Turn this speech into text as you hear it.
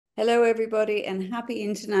Hello, everybody, and happy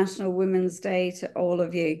International Women's Day to all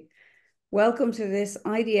of you. Welcome to this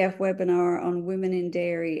IDF webinar on women in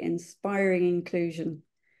dairy, inspiring inclusion.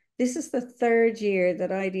 This is the third year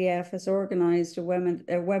that IDF has organised a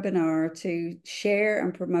webinar to share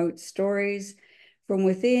and promote stories from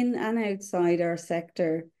within and outside our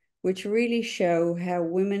sector, which really show how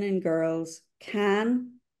women and girls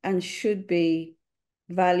can and should be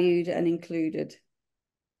valued and included.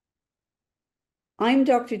 I'm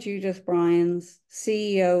Dr. Judith Bryans,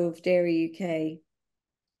 CEO of Dairy UK.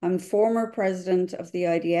 I'm former president of the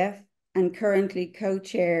IDF and currently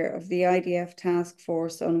co-chair of the IDF Task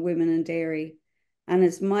Force on Women and Dairy. And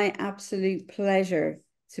it's my absolute pleasure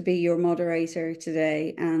to be your moderator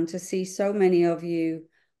today and to see so many of you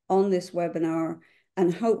on this webinar.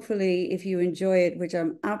 And hopefully, if you enjoy it, which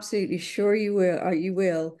I'm absolutely sure you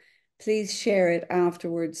will, please share it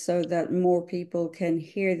afterwards so that more people can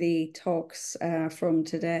hear the talks from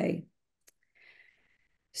today.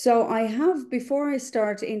 So before I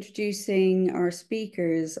start introducing our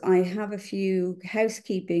speakers, I have a few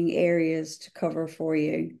housekeeping areas to cover for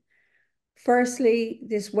you. Firstly,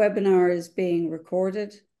 this webinar is being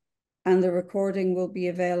recorded and the recording will be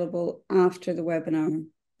available after the webinar.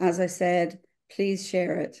 As I said, please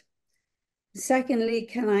share it. Secondly,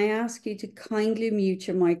 can I ask you to kindly mute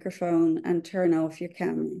your microphone and turn off your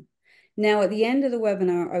camera? Now, at the end of the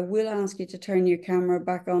webinar, I will ask you to turn your camera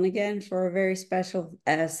back on again for a very special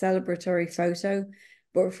celebratory photo.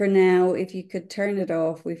 But for now, if you could turn it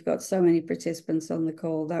off, we've got so many participants on the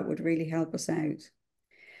call, that would really help us out.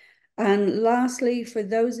 And lastly, for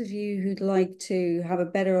those of you who'd like to have a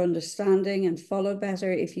better understanding and follow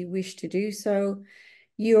better, if you wish to do so,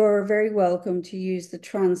 you're very welcome to use the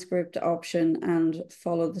transcript option and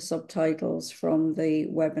follow the subtitles from the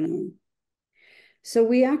webinar. So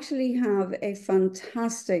we actually have a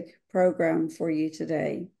fantastic program for you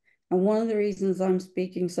today. And one of the reasons I'm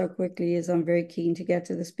speaking so quickly is I'm very keen to get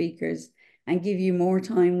to the speakers and give you more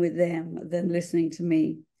time with them than listening to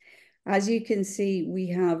me. As you can see, we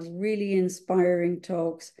have really inspiring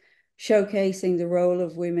talks showcasing the role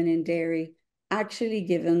of women in dairy, actually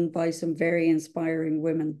given by some very inspiring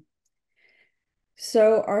women.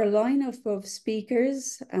 So our lineup of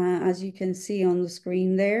speakers, as you can see on the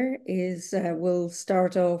screen there, we'll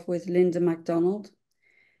start off with Linda MacDonald.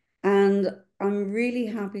 And I'm really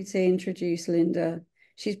happy to introduce Linda.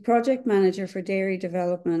 She's project manager for dairy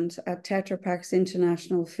development at Tetra Pak's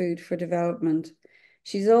International Food for Development.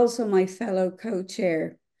 She's also my fellow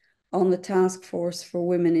co-chair on the Task Force for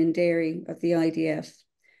Women in Dairy of the IDF.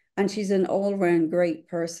 And she's an all-round great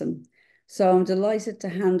person. So I'm delighted to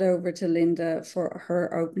hand over to Linda for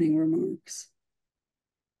her opening remarks.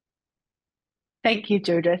 Thank you,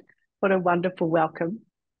 Judith. What a wonderful welcome.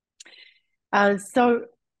 So,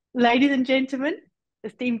 ladies and gentlemen,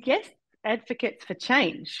 esteemed guests, advocates for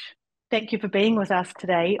change, thank you for being with us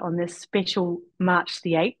today on this special March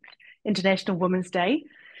the 8th, International Women's Day.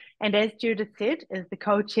 And as Judith said, as the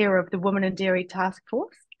co-chair of the Women in Dairy Task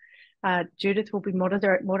Force, Judith will be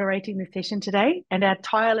moderating the session today, and our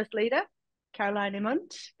tireless leader, Caroline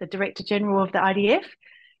Emond, the Director General of the IDF.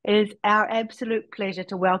 It is our absolute pleasure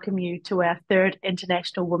to welcome you to our third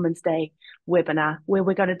International Women's Day webinar, where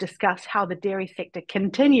we're going to discuss how the dairy sector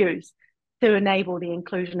continues to enable the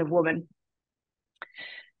inclusion of women.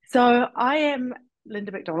 So I am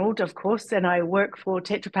Linda MacDonald, of course, and I work for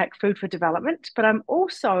Tetra Pak Food for Development, but I'm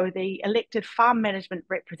also the elected farm management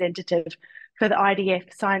representative for the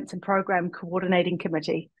IDF Science and Program Coordinating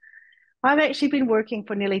Committee. I've actually been working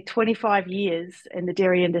for nearly 25 years in the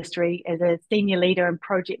dairy industry as a senior leader and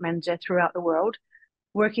project manager throughout the world,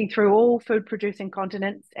 working through all food producing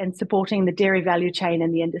continents and supporting the dairy value chain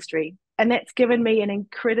in the industry. And that's given me an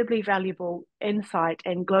incredibly valuable insight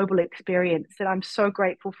and global experience that I'm so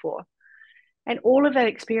grateful for. And all of that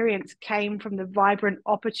experience came from the vibrant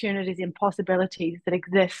opportunities and possibilities that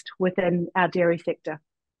exist within our dairy sector.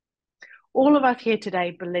 All of us here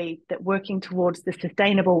today believe that working towards the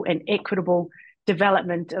sustainable and equitable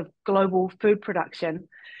development of global food production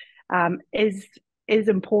is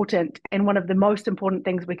important and one of the most important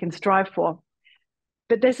things we can strive for.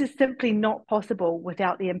 But this is simply not possible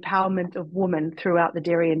without the empowerment of women throughout the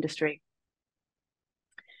dairy industry.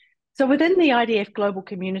 So within the IDF global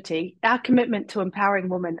community, our commitment to empowering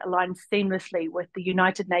women aligns seamlessly with the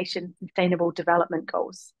United Nations Sustainable Development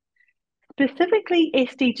Goals. Specifically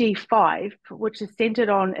SDG 5, which is centered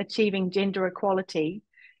on achieving gender equality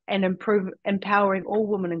and empowering all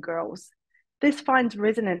women and girls. This finds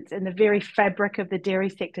resonance in the very fabric of the dairy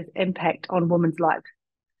sector's impact on women's lives.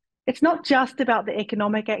 It's not just about the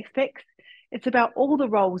economic aspects, It's about all the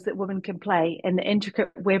roles that women can play in the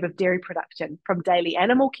intricate web of dairy production, from daily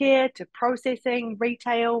animal care to processing,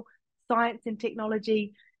 retail, science and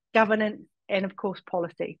technology, governance, and of course,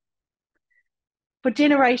 policy. For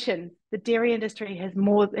generations, the dairy industry has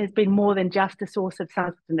been more than just a source of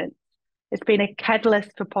sustenance. It's been a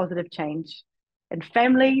catalyst for positive change in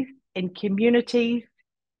families, in communities,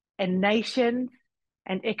 in nations,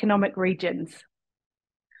 and economic regions.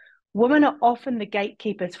 Women are often the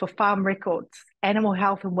gatekeepers for farm records, animal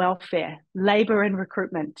health and welfare, labour and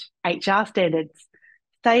recruitment, HR standards,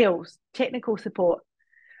 sales, technical support.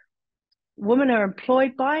 Women are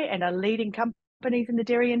employed by and are leading companies in the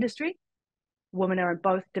dairy industry. Women are in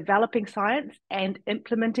both developing science and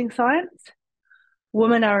implementing science.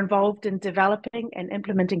 Women are involved in developing and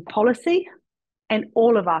implementing policy, and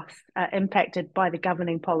all of us are impacted by the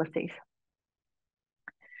governing policies.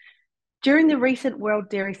 During the recent World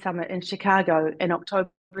Dairy Summit in Chicago in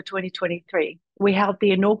October 2023, we held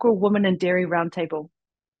the inaugural Women in Dairy Roundtable,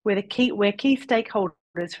 where key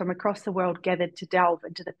stakeholders from across the world gathered to delve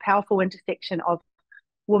into the powerful intersection of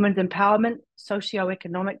women's empowerment,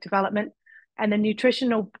 socio-economic development, and the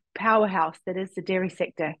nutritional powerhouse that is the dairy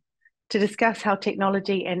sector, to discuss how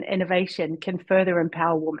technology and innovation can further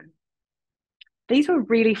empower women. These were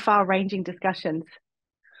really far-ranging discussions.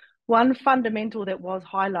 One fundamental that was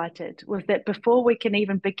highlighted was that before we can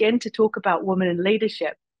even begin to talk about women in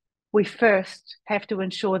leadership, we first have to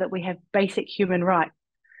ensure that we have basic human rights,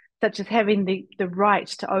 such as having the right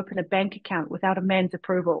to open a bank account without a man's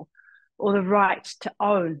approval, or the right to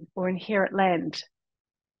own or inherit land.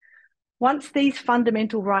 Once these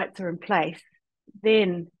fundamental rights are in place,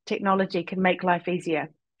 then technology can make life easier.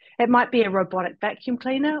 It might be a robotic vacuum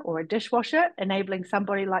cleaner or a dishwasher, enabling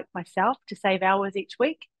somebody like myself to save hours each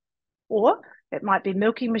week. Or it might be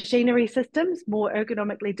milking machinery systems more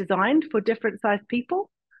ergonomically designed for different sized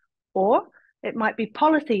people. Or it might be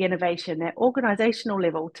policy innovation at organizational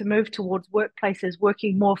level to move towards workplaces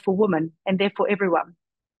working more for women and therefore everyone.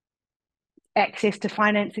 Access to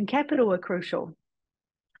finance and capital are crucial.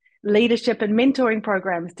 Leadership and mentoring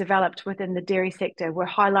programs developed within the dairy sector were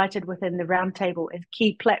highlighted within the roundtable as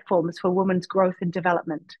key platforms for women's growth and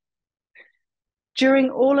development.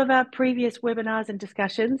 During all of our previous webinars and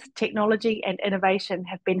discussions, technology and innovation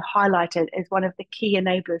have been highlighted as one of the key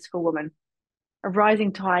enablers for women. A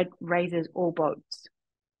rising tide raises all boats.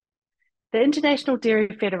 The International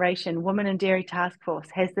Dairy Federation Women in Dairy Task Force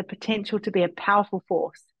has the potential to be a powerful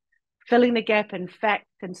force, filling the gap in facts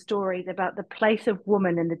and stories about the place of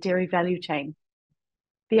women in the dairy value chain.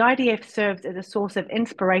 The IDF serves as a source of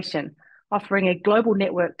inspiration, offering a global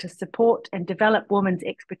network to support and develop women's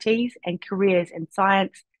expertise and careers in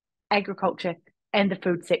science, agriculture, and the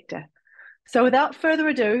food sector. So without further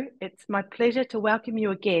ado, it's my pleasure to welcome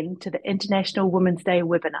you again to the International Women's Day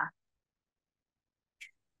webinar.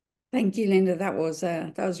 Thank you, Linda. That was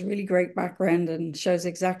a really great background and shows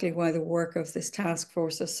exactly why the work of this task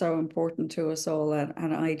force is so important to us all at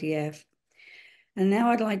IDF. And now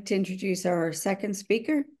I'd like to introduce our second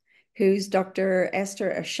speaker, who's Dr.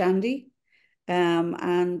 Esther Ashandi.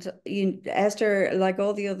 Esther, like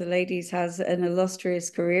all the other ladies, has an illustrious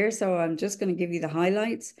career, so I'm just going to give you the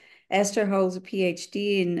highlights. Esther holds a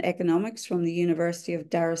PhD in economics from the University of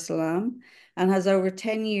Dar es Salaam and has over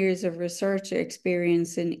 10 years of research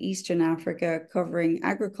experience in Eastern Africa, covering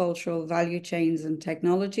agricultural value chains and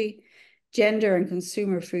technology, gender and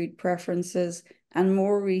consumer food preferences, and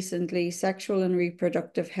more recently, sexual and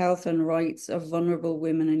reproductive health and rights of vulnerable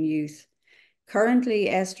women and youth. Currently,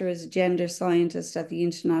 Esther is a gender scientist at the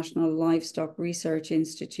International Livestock Research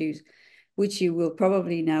Institute, which you will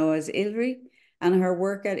probably know as ILRI, and her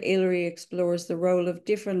work at ILRI explores the role of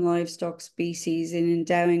different livestock species in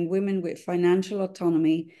endowing women with financial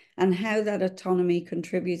autonomy and how that autonomy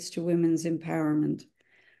contributes to women's empowerment.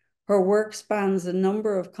 Her work spans a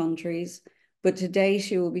number of countries, but today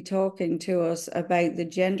she will be talking to us about the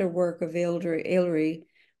gender work of ILRI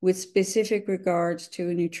with specific regards to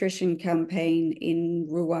a nutrition campaign in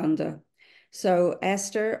Rwanda. So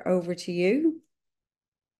Esther, over to you.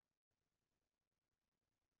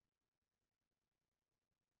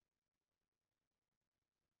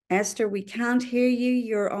 Esther, we can't hear you.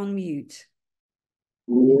 You're on mute.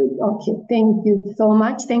 Okay, thank you so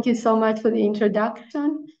much. Thank you so much for the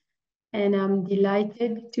introduction. And I'm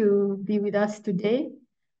delighted to be with us today.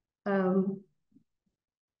 Sorry.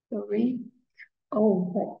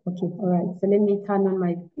 Oh, okay, all right. So let me turn on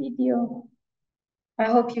my video. I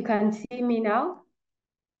hope you can see me now.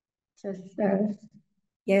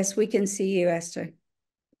 Yes, we can see you, Esther.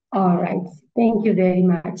 All right, thank you very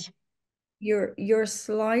much. Your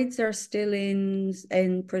slides are still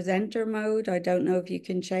in presenter mode. I don't know if you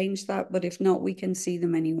can change that, but if not, we can see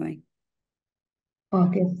them anyway.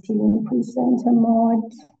 Okay, still in presenter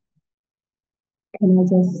mode. Can I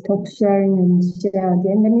just stop sharing and share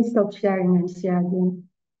again? Let me stop sharing and share again.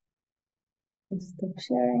 Stop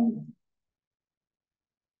sharing.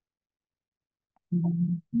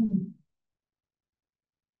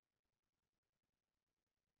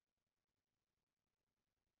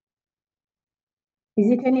 Is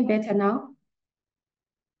it any better now?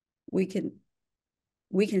 We can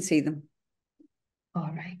see them.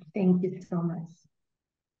 All right, thank you so much.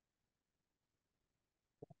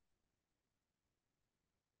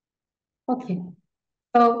 Okay,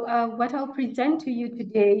 so what I'll present to you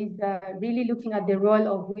today is really looking at the role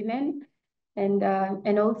of women and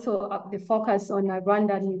also the focus on a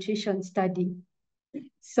Rwanda nutrition study.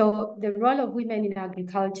 So the role of women in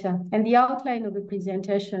agriculture, and the outline of the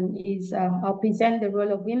presentation is I'll present the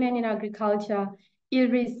role of women in agriculture,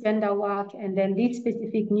 ILRI's gender work, and then this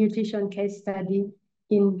specific nutrition case study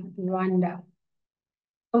in Rwanda.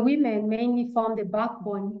 Women mainly form the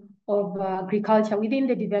backbone of agriculture within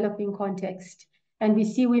the developing context. And we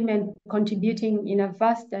see women contributing in a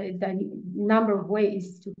vast number of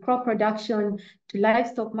ways to crop production, to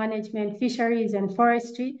livestock management, fisheries and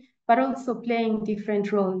forestry, but also playing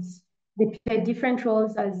different roles. They play different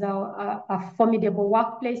roles as a formidable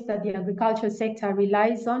workplace that the agricultural sector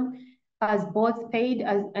relies on as both paid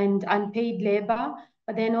and unpaid labor,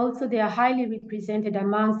 but then also they are highly represented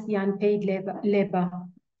amongst the unpaid labor.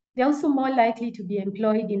 They're also more likely to be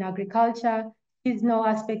employed in agriculture, seasonal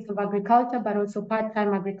aspects of agriculture, but also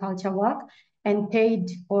part-time agriculture work, and paid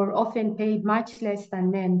or often paid much less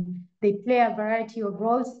than men. They play a variety of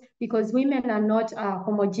roles because women are not a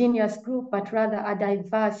homogeneous group, but rather a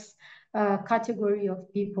diverse category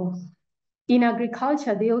of people. In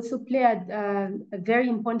agriculture, they also play a very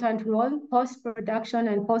important role post-production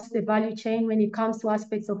and post the value chain when it comes to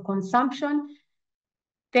aspects of consumption.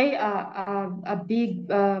 They are a big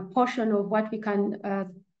portion of what we can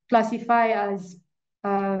classify as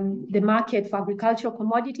the market for agricultural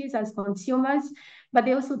commodities as consumers, but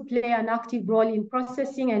they also play an active role in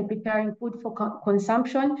processing and preparing food for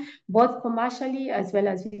consumption, both commercially as well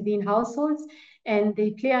as within households. And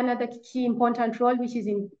they play another key important role, which is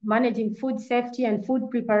in managing food safety and food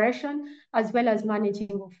preparation, as well as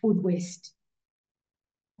managing food waste.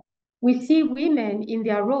 We see women in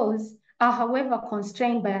their roles are, however,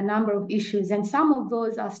 constrained by a number of issues, and some of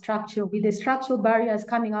those are structural, with the structural barriers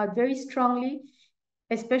coming out very strongly,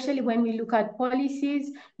 especially when we look at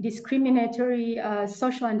policies, discriminatory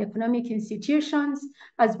social and economic institutions,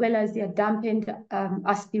 as well as their dampened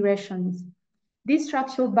aspirations. These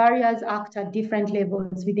structural barriers act at different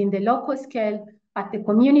levels within the local scale, at the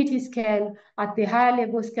community scale, at the higher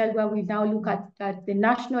level scale, where we now look at the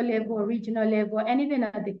national level, regional level, and even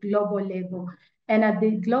at the global level. And at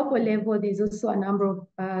the global level, there's also a number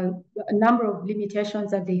of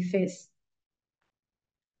limitations that they face.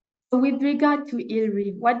 So with regard to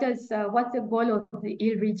ILRI, what's the goal of the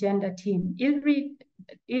ILRI gender team? ILRI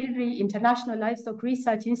International Livestock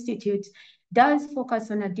Research Institute does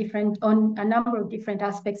focus on a number of different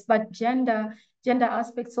aspects, but gender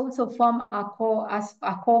aspects also form a core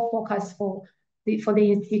focus for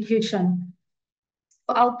the institution.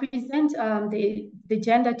 I'll present the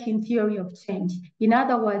gender team theory of change. In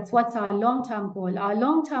other words, what's our long-term goal? Our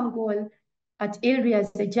long-term goal at ILRI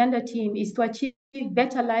as a gender team is to achieve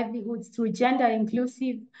better livelihoods through gender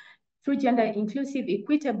inclusive,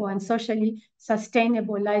 equitable, and socially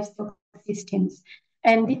sustainable livestock systems.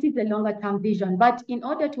 And this is the longer-term vision. But in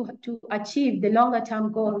order to achieve the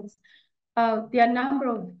longer-term goals, there are a number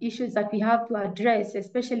of issues that we have to address,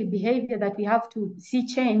 especially behavior that we have to see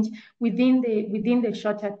change within the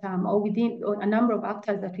shorter term, or within a number of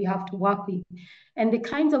actors that we have to work with. And the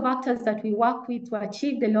kinds of actors that we work with to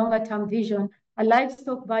achieve the longer term vision are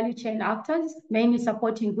livestock value chain actors, mainly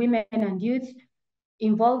supporting women and youth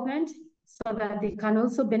involvement so that they can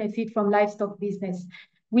also benefit from livestock business.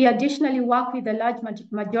 We additionally work with a large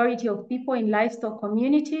majority of people in livestock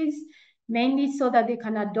communities, mainly so that they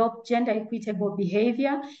can adopt gender equitable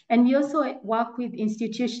behavior. And we also work with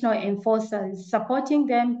institutional enforcers, supporting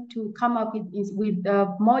them to come up with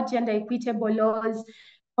more gender equitable laws,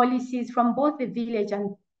 policies from both the village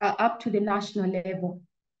and up to the national level.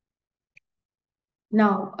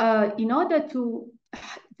 Now, in order to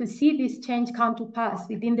to see this change come to pass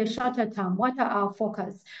within the shorter term, what are our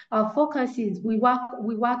focus? Our focus is we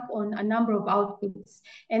work on a number of outputs,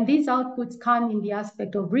 and these outputs come in the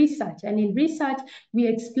aspect of research. And in research, we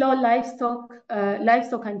explore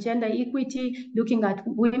livestock and gender equity, looking at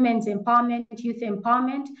women's empowerment, youth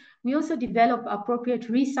empowerment. We also develop appropriate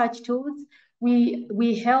research tools.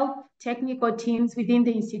 We help technical teams within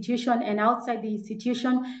the institution and outside the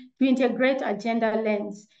institution to integrate a gender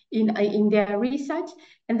lens in their research.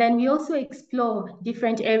 And then we also explore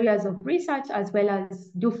different areas of research as well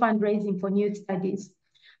as do fundraising for new studies.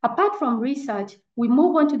 Apart from research, we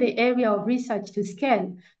move on to the area of research to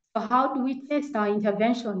scale. So how do we test our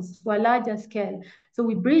interventions to a larger scale? So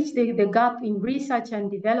we bridge the gap in research and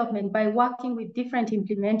development by working with different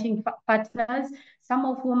implementing partners, some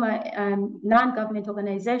of whom are non-government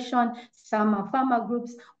organizations, some are farmer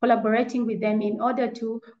groups, collaborating with them in order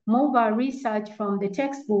to move our research from the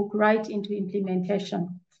textbook right into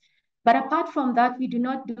implementation. But apart from that, we do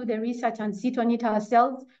not do the research and sit on it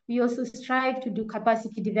ourselves. We also strive to do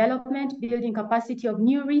capacity development, building capacity of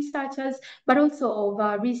new researchers, but also of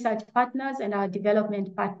our research partners and our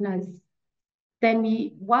development partners. Then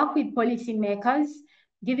we work with policymakers,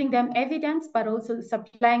 giving them evidence, but also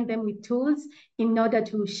supplying them with tools in order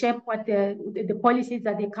to shape what the policies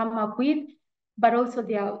that they come up with. But also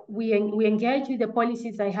we engage with the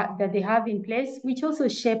policies that they have in place, which also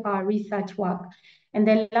shape our research work. And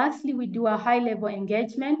then lastly, we do a high-level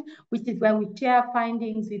engagement, which is where we share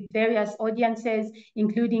findings with various audiences,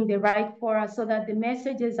 including the right fora, so that the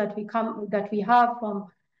messages that we have from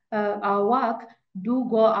our work do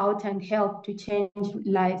go out and help to change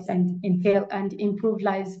lives and improve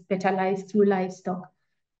lives, better lives through livestock.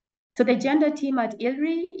 So the gender team at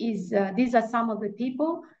ILRI is, these are some of the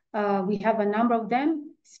people. We have a number of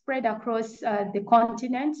them spread across the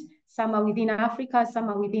continent. Some are within Africa, some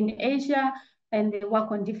are within Asia, and they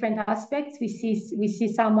work on different aspects. We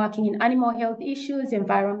see some working in animal health issues,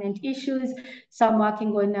 environment issues, some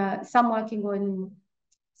working on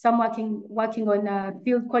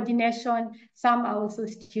field coordination. Some are also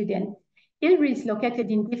students. ILRI is located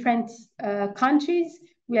in different countries.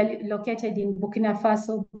 We are located in Burkina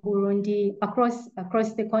Faso, Burundi,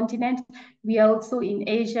 across the continent. We are also in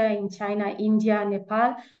Asia, in China, India,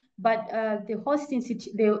 Nepal. But the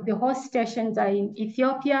host stations are in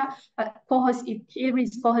Ethiopia. ILRI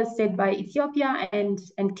is co-hosted by Ethiopia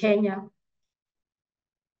and Kenya.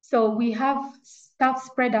 So we have staff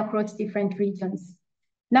spread across different regions.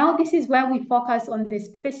 Now, this is where we focus on the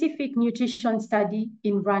specific nutrition study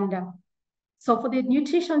in Rwanda. So for the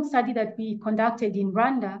nutrition study that we conducted in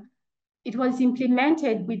Rwanda, it was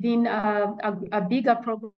implemented within a bigger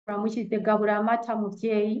program, which is the Gaburamata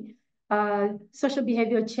Muvyeyi social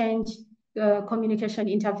behavior change communication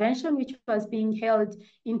intervention, which was being held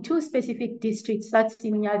in 2 specific districts, that's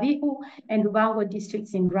in Nyabihu and Rubango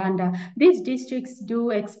districts in Rwanda. These districts do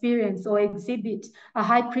experience or exhibit a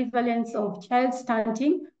high prevalence of child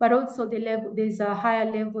stunting, but also there's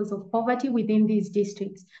higher levels of poverty within these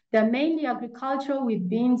districts. They're mainly agricultural with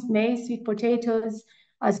beans, maize, sweet potatoes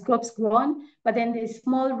as crops grown, but then there's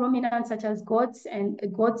small ruminants such as goats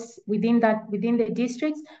within the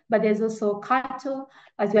districts, but there's also cattle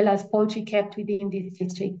as well as poultry kept within these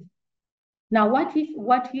districts. Now, what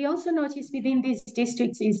we also notice within these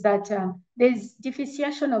districts is that there's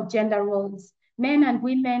differentiation of gender roles. Men and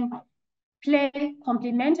women play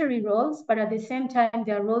complementary roles, but at the same time,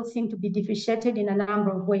 their roles seem to be differentiated in a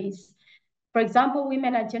number of ways. For example,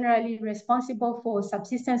 women are generally responsible for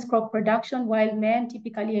subsistence crop production, while men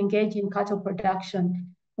typically engage in cattle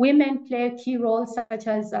production. Women play key roles such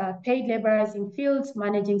as paid laborers in fields,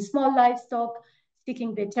 managing small livestock,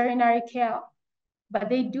 seeking veterinary care. But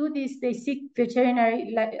they do this, they seek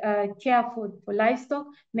veterinary care for livestock,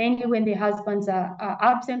 mainly when their husbands are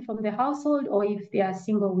absent from the household or if they are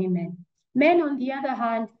single women. Men, on the other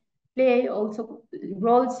hand, play also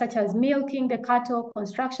roles such as milking the cattle,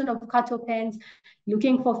 construction of cattle pens,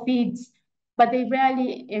 looking for feeds, but they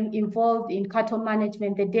rarely involved in cattle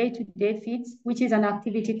management, the day-to-day feeds, which is an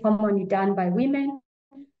activity commonly done by women.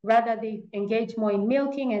 Rather, they engage more in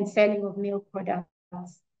milking and selling of milk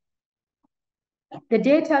products. The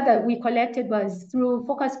data that we collected was through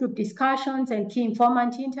focus group discussions and key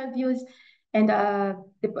informant interviews. And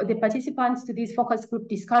the participants to these focus group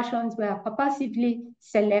discussions were purposively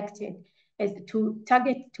selected as to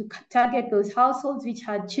target those households which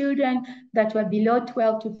had children that were below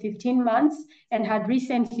 12 to 15 months and had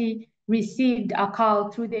recently received a cow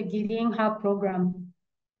through the Girinka program.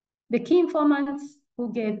 The key informants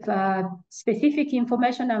who gave specific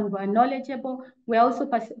information and were knowledgeable were also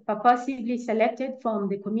purposively selected from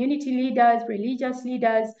the community leaders, religious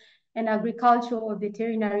leaders, and agricultural or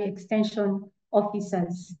veterinary extension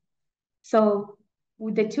officers. So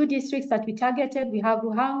with the 2 districts that we targeted, we have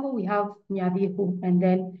Ruhango, we have Nyabihu, and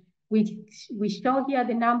then we show here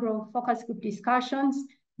the number of focus group discussions.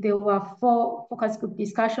 There were 4 focus group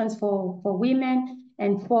discussions for women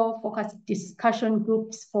and 4 focus discussion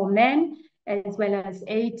groups for men, as well as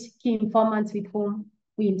 8 key informants with whom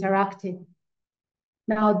we interacted.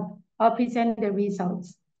 Now, I'll present the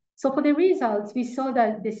results. So for the results, we saw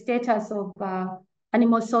that the status of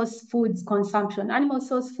animal source foods consumption. Animal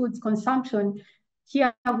source foods consumption,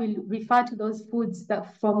 here we refer to those foods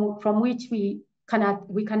that from which the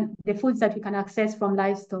foods that we can access from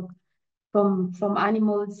livestock, from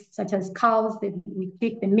animals such as cows. We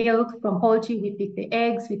pick the milk. From poultry, we pick the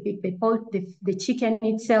eggs, we pick the chicken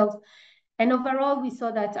itself. And overall, we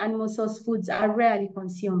saw that animal source foods are rarely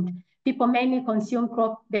consumed. People mainly consume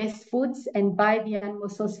crop-based foods and buy the animal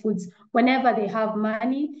source foods whenever they have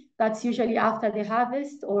money. That's usually after the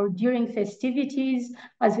harvest or during festivities,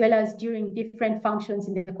 as well as during different functions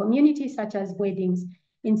in the community, such as weddings.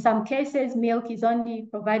 In some cases, milk is only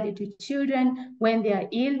provided to children when they are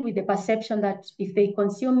ill, with the perception that if they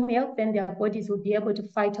consume milk, then their bodies will be able to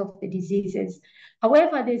fight off the diseases.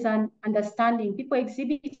 However, there's an understanding, people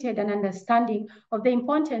exhibited an understanding of the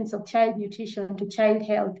importance of child nutrition to child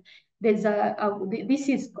health. This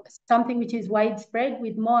is something which is widespread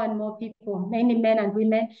with more and more people, mainly men and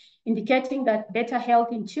women, indicating that better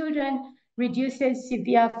health in children reduces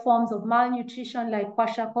severe forms of malnutrition like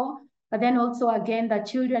kwashiorkor, but then also again that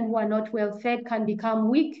children who are not well fed can become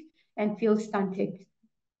weak and feel stunted.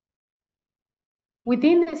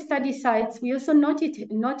 Within the study sites, we also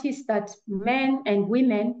noticed that men and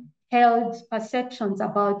women held perceptions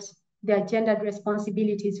about their gendered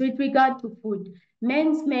responsibilities with regard to food.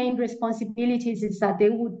 Men's main responsibilities is that they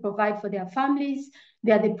would provide for their families.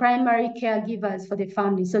 They are the primary caregivers for the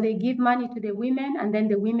family. So they give money to the women, and then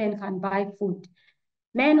the women can buy food.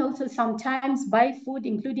 Men also sometimes buy food,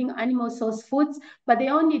 including animal source foods, but they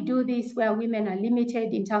only do this where women are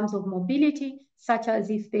limited in terms of mobility, such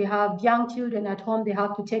as if they have young children at home they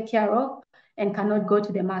have to take care of and cannot go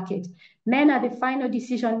to the market. Men are the final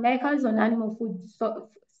decision makers on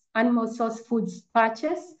animal source foods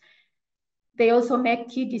purchase. They also make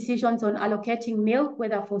key decisions on allocating milk,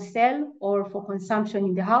 whether for sale or for consumption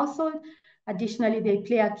in the household. Additionally, they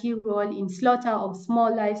play a key role in slaughter of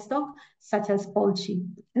small livestock, such as poultry.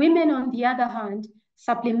 Women, on the other hand,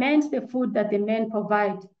 supplement the food that the men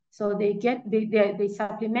provide. So they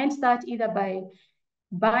supplement that either by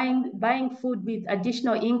buying food with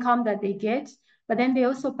additional income that they get, but then they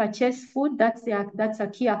also purchase food. That's a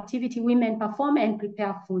key activity women perform, and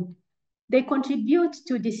prepare food. They contribute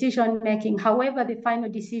to decision-making. However, the final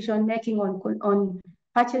decision-making on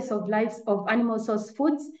purchase of animal source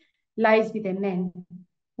foods lies with the men.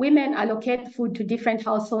 Women allocate food to different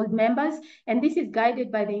household members, and this is guided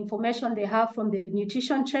by the information they have from the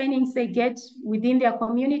nutrition trainings they get within their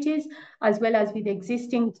communities, as well as with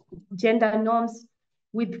existing gender norms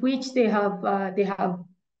with which they have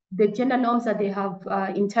the gender norms that they have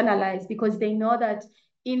internalized, because they know that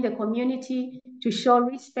in the community, to show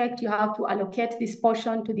respect, you have to allocate this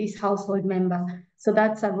portion to this household member. So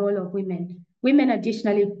that's a role of women. Women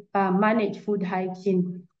additionally manage food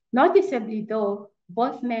hygiene. Noticeably though,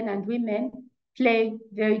 both men and women play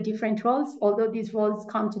very different roles, although these roles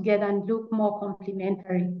come together and look more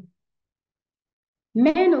complementary.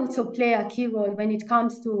 Men also play a key role when it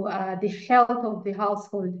comes to the health of the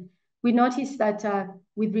household. We notice that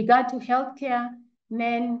with regard to healthcare,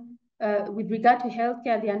 there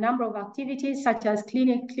are a number of activities such as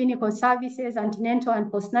clinical services, antenatal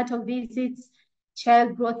and postnatal visits,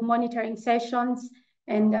 child growth monitoring sessions,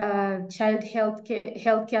 and child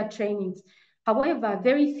healthcare trainings. However,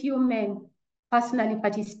 very few men personally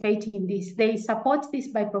participate in this. They support this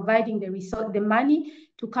by providing the money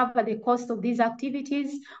to cover the cost of these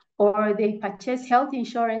activities, or they purchase health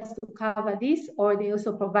insurance to cover this, or they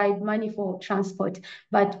also provide money for transport.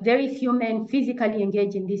 But very few men physically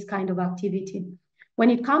engage in this kind of activity.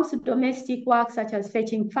 When it comes to domestic work, such as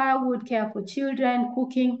fetching firewood, care for children,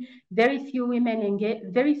 cooking, very few men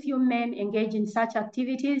engage in such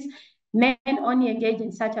activities. Men only engage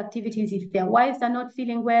in such activities if their wives are not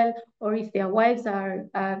feeling well, or if their wives are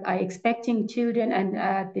expecting children and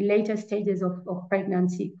at the later stages of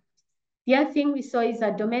pregnancy. The other thing we saw is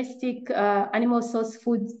that domestic animal source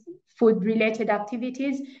food-related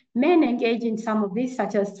activities, men engage in some of these,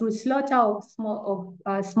 such as through slaughter of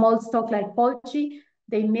small stock like poultry.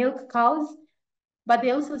 They milk cows, but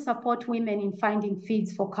they also support women in finding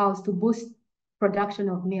feeds for cows to boost production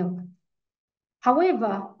of milk.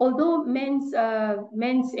 However, although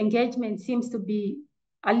men's engagement seems to be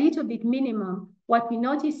a little bit minimum, what we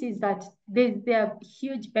notice is that there are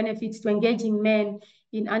huge benefits to engaging men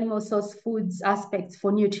in animal source foods aspects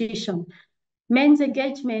for nutrition. Men's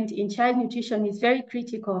engagement in child nutrition is very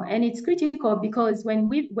critical, and it's critical because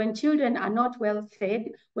when children are not well fed,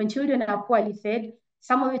 when children are poorly fed,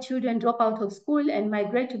 some of the children drop out of school and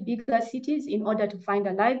migrate to bigger cities in order to find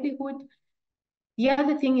a livelihood. The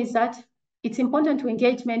other thing is that it's important to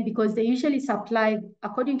engage men because they usually supply,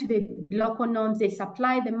 according to the local norms, they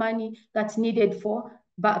supply the money that's needed for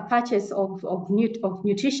purchase of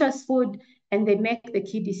nutritious food, and they make the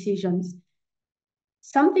key decisions.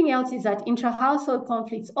 Something else is that intra-household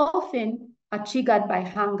conflicts often are triggered by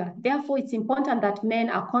hunger. Therefore, it's important that men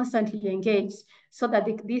are constantly engaged so that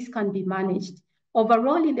this can be managed.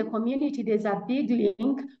 Overall, in the community, there's a big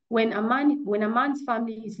link. When a man's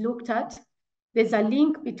family is looked at, there's a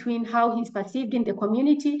link between how he's perceived in the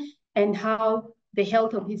community and how the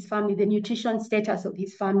health of his family, the nutrition status of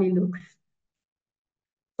his family looks.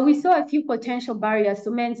 We saw a few potential barriers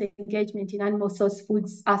to men's engagement in animal source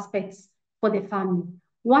foods aspects for the family.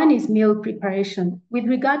 One is meal preparation. With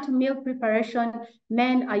regard to meal preparation,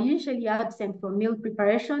 men are usually absent from meal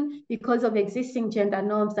preparation because of existing gender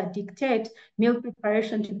norms that dictate meal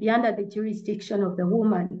preparation to be under the jurisdiction of the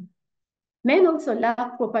woman. Men also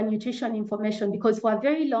lack proper nutrition information because for a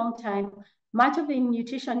very long time, much of the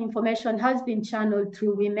nutrition information has been channeled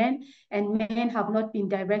through women, and men have not been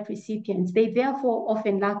direct recipients. They therefore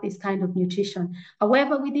often lack this kind of nutrition.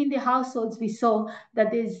 However, within the households, we saw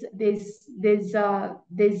that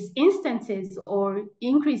there's instances or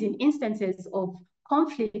increase in instances of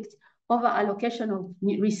conflict over allocation of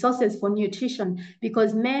resources for nutrition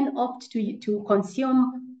because men opt to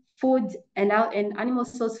consume foods and animal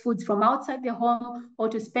source foods from outside the home, or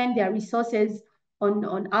to spend their resources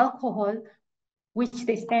on alcohol, which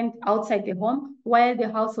they spend outside the home, while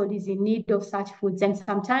the household is in need of such foods. And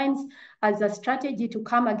sometimes, as a strategy to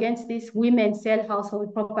come against this, women sell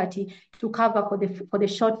household property to cover for the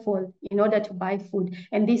shortfall in order to buy food.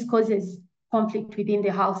 And this causes conflict within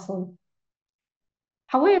the household.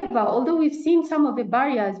 However, although we've seen some of the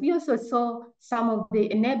barriers, we also saw some of the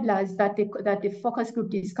enablers that the focus group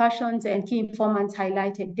discussions and key informants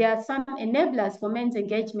highlighted. There are some enablers for men's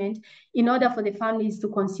engagement in order for the families to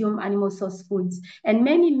consume animal source foods. And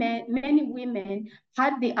many women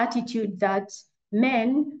had the attitude that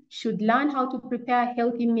men should learn how to prepare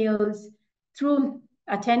healthy meals through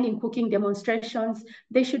attending cooking demonstrations.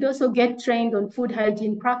 They should also get trained on food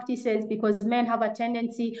hygiene practices because men have a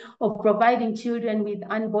tendency of providing children with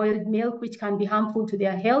unboiled milk, which can be harmful to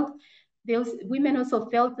their health. Women also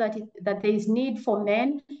felt that there is need for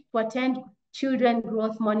men to attend children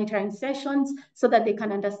growth monitoring sessions so that they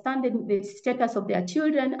can understand the status of their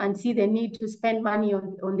children and see the need to spend money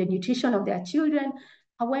on the nutrition of their children.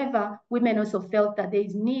 However, women also felt that there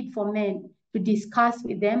is need for men to discuss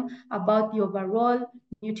with them about the overall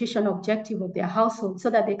nutrition objective of their household so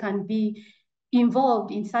that they can be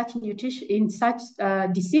involved in such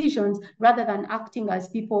decisions rather than acting as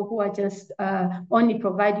people who are just only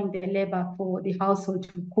providing the labor for the household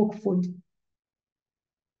to cook food.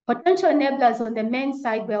 Potential enablers on the men's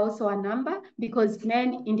side were also a number because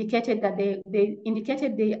men indicated that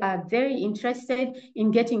they are very interested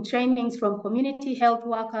in getting trainings from community health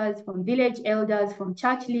workers, from village elders, from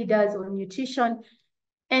church leaders on nutrition.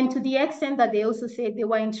 And to the extent that they also said they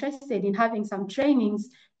were interested in having some trainings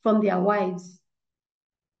from their wives.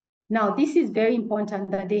 Now, this is very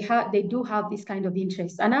important that they do have this kind of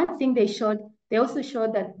interest. Another thing they also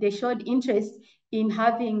showed that they showed interest in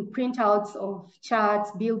having printouts of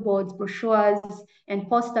charts, billboards, brochures, and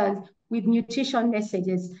posters with nutrition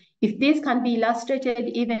messages. If this can be illustrated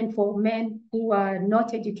even for men who are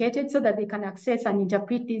not educated so that they can access and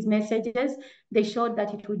interpret these messages, they showed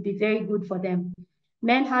that it would be very good for them.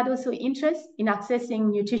 Men had also interest in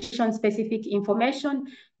accessing nutrition-specific information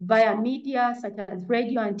via media such as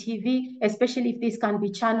radio and TV, especially if this can be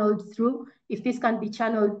channeled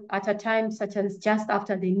at a time such as just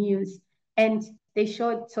after the news. And they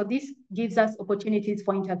showed, so this gives us opportunities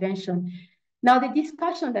for intervention. Now, the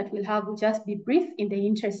discussion that we'll have will just be brief in the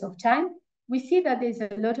interest of time. We see that there's a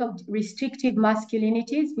lot of restrictive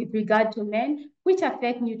masculinities with regard to men, which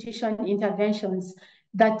affect nutrition interventions,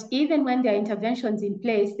 that even when there are interventions in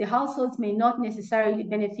place, the households may not necessarily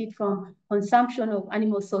benefit from consumption of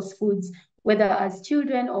animal source foods, whether as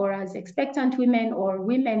children or as expectant women or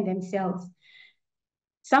women themselves.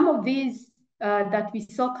 Some of these that we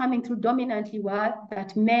saw coming through dominantly were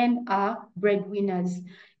that men are breadwinners,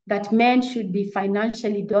 that men should be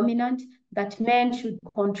financially dominant, that men should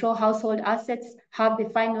control household assets, have the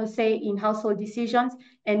final say in household decisions,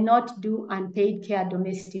 and not do unpaid care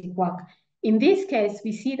domestic work. In this case,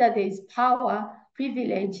 we see that there is power,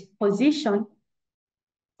 privilege, position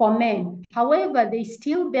for men. However, they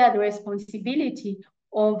still bear the responsibility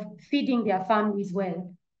of feeding their families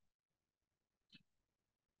well.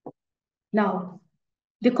 Now,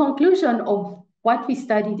 the conclusion of what we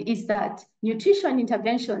studied is that nutrition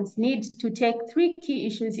interventions need to take three key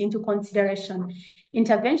issues into consideration.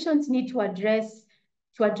 Interventions need to address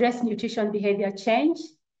nutrition behavior change.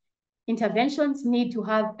 Interventions need to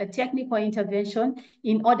have a technical intervention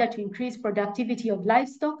in order to increase productivity of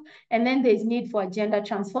livestock. And then there's need for gender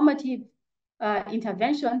transformative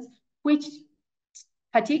interventions, which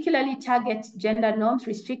particularly target gender norms,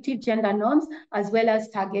 restrictive gender norms, as well as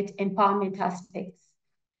target empowerment aspects.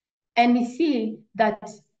 And we see that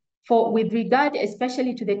with regard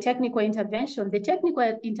especially to the technical intervention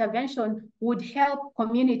would help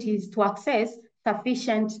communities to access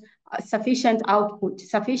sufficient output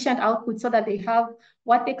so that they have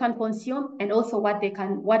what they can consume and also what they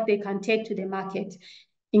can take to the market.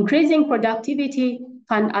 Increasing productivity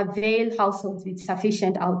can avail households with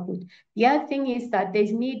sufficient output. The other thing is that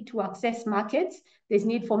there's need to access markets, there's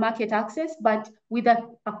need for market access, but with a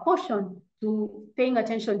caution to paying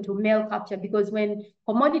attention to male capture, because when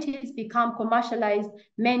commodities become commercialized,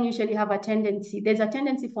 men usually have there's a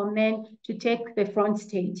tendency for men to take the front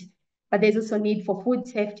stage, but there's also need for food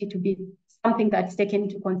safety to be something that's taken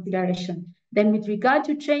into consideration. Then with regard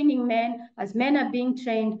to training men, as men are being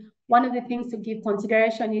trained, one of the things to give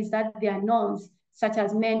consideration is that there are norms, such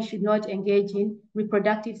as men should not engage in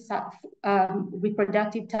reproductive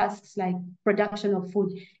tasks like production of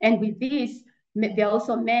food. And with this, there are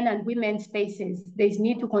also men and women spaces. There's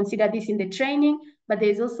need to consider this in the training, but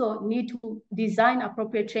there's also need to design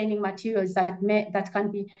appropriate training materials that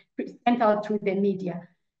can be sent out through the media.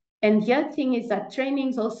 And the other thing is that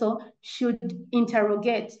trainings also should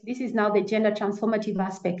interrogate, this is now the gender transformative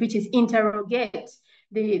aspect, which is interrogate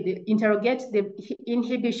the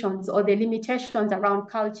inhibitions or the limitations around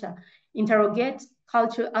culture, interrogate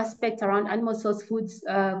cultural aspects around animal source foods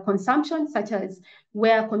consumption, such as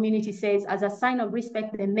where community says, as a sign of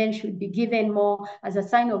respect, the men should be given more, as a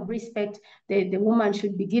sign of respect, the woman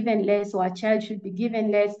should be given less, or a child should be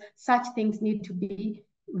given less. Such things need to be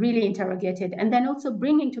really interrogated. And then also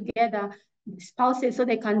bringing together spouses so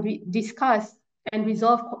they can discuss and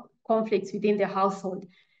resolve conflicts within the household.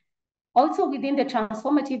 Also within the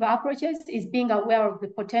transformative approaches is being aware of the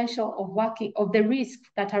potential of the risk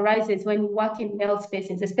that arises when we work in male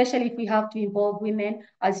spaces, especially if we have to involve women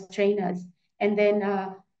as trainers. And then,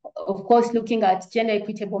 of course, looking at gender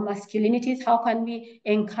equitable masculinities, how can we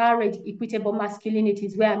encourage equitable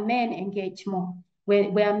masculinities where men engage more,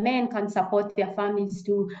 where men can support their families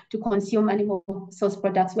to consume animal source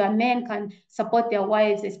products, where men can support their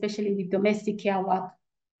wives, especially with domestic care work.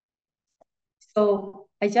 So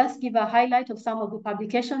I just give a highlight of some of the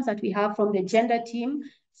publications that we have from the gender team.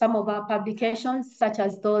 Some of our publications, such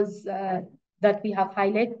as those that we have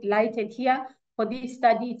highlighted here. For this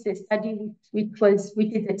study, it's a study which is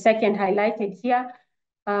the second highlighted here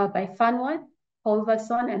by Fanworth,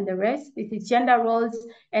 Holverson, and the rest. This is gender roles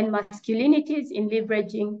and masculinities in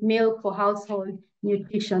leveraging milk for household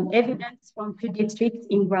nutrition, evidence from 2 districts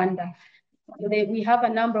in Rwanda. So we have a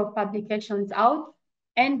number of publications out.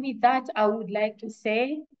 And with that, I would like to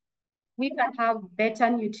say we can have better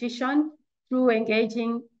nutrition through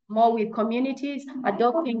engaging more with communities,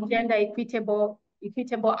 adopting gender equitable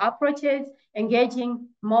approaches, engaging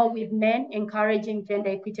more with men, encouraging gender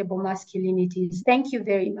equitable masculinities. Thank you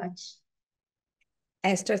very much.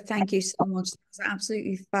 Esther, thank you so much. It was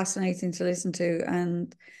absolutely fascinating to listen to,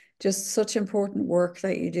 and just such important work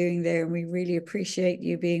that you're doing there. And we really appreciate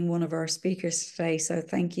you being one of our speakers today. So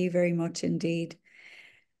thank you very much indeed.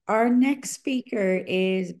 Our next speaker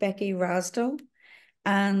is Becky Rasdall,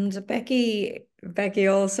 and Becky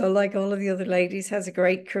also, like all of the other ladies, has a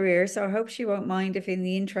great career. So I hope she won't mind if, in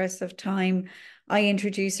the interest of time, I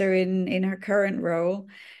introduce her in her current role.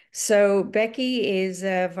 So Becky is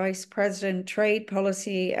Vice President, Trade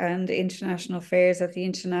Policy and International Affairs at the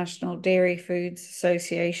International Dairy Foods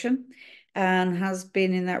Association, and has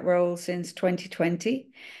been in that role since 2020.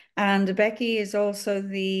 And Becky is also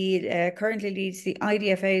currently leads the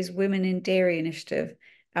IDFA's Women in Dairy initiative,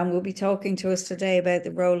 and will be talking to us today about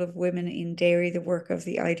the role of women in dairy, the work of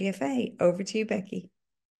the IDFA. Over to you, Becky.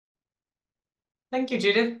 Thank you,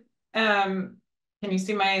 Judith. Can you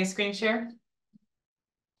see my screen share?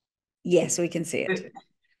 Yes, we can see it.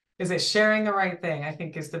 Is it sharing the right thing? I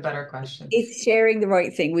think is the better question. It's sharing the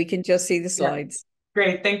right thing. We can just see the slides. Yeah.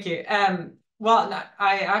 Great, thank you. Well,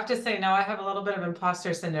 I have to say now I have a little bit of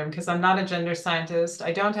imposter syndrome because I'm not a gender scientist.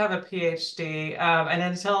 I don't have a PhD. And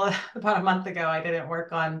until about a month ago, I didn't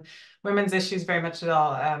work on women's issues very much at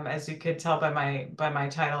all, as you could tell by my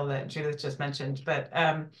title that Judith just mentioned. But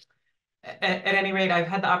at any rate, I've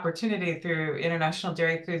had the opportunity through International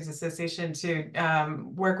Dairy Foods Association to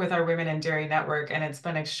work with our Women in Dairy Network, and it's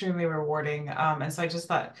been extremely rewarding. And so I just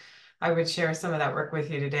thought I would share some of that work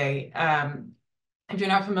with you today. If you're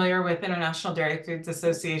not familiar with International Dairy Foods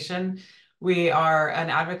Association, we are an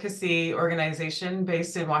advocacy organization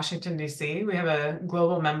based in Washington, D.C. We have a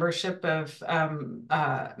global membership of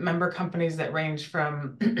member companies that range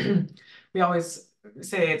from, we always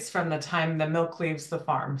say it's from the time the milk leaves the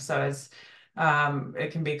farm. So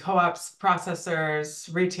it can be co-ops, processors,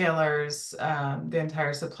 retailers, the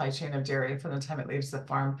entire supply chain of dairy from the time it leaves the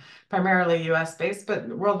farm, primarily US based, but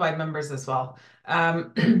worldwide members as well.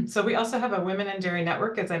 So we also have a Women in Dairy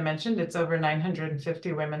Network, as I mentioned. It's over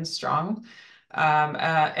 950 women strong.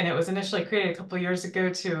 And it was initially created a couple of years ago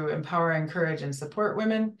to empower, encourage, and support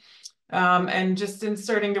women. And just in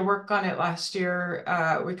starting to work on it last year,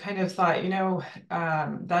 we kind of thought,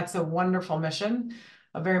 that's a wonderful mission,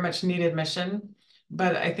 a very much needed mission.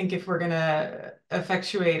 But I think if we're going to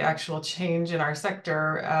effectuate actual change in our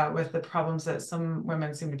sector with the problems that some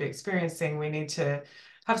women seem to be experiencing, we need to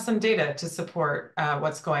have some data to support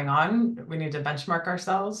what's going on. We need to benchmark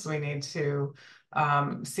ourselves. We need to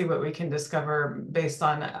see what we can discover based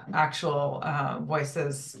on actual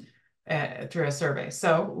voices through a survey.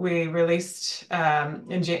 So we released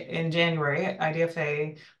in January,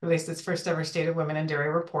 IDFA released its first ever State of Women in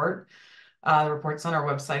Dairy report. The report's on our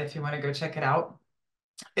website if you want to go check it out.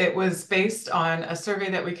 It was based on a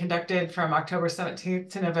survey that we conducted from October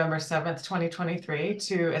 17th to November 7th, 2023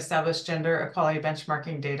 to establish gender equality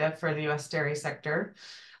benchmarking data for the US dairy sector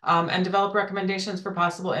and develop recommendations for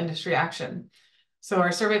possible industry action. So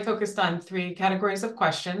our survey focused on 3 categories of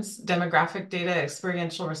questions: demographic data,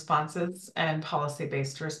 experiential responses, and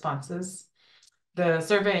policy-based responses. The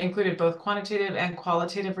survey included both quantitative and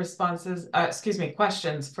qualitative responses,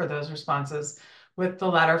 questions for those responses, with the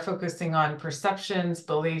latter focusing on perceptions,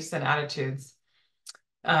 beliefs, and attitudes.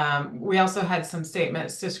 We also had some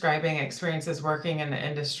statements describing experiences working in the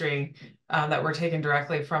industry that were taken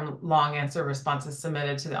directly from long answer responses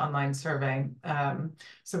submitted to the online survey.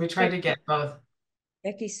 So we tried to get both.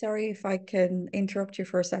 Becky, sorry if I can interrupt you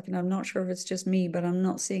for a second. I'm not sure if it's just me, but I'm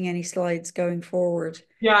not seeing any slides going forward.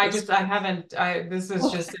 Yeah, this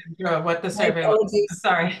is just what the survey was.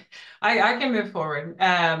 Sorry, I can move forward,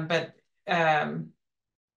 but there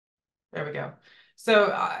we go. So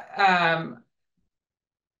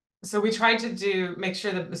we tried to make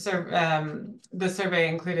sure that the survey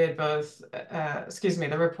included both,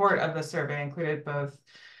 the report of the survey included both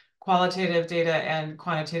qualitative data and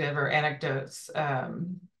quantitative or anecdotes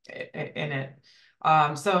in it.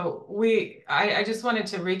 I just wanted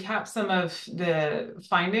to recap some of the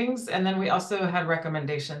findings, and then we also had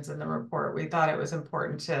recommendations in the report. We thought it was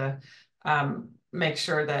important to make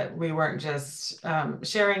sure that we weren't just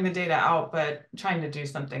sharing the data out, but trying to do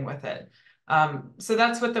something with it. So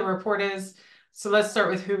that's what the report is. So let's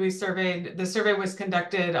start with who we surveyed. The survey was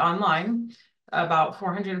conducted online. About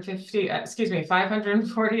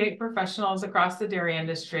 548 professionals across the dairy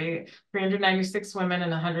industry, 396 women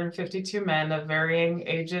and 152 men of varying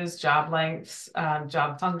ages, job lengths,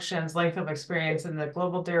 job functions, length of experience in the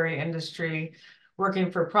global dairy industry, working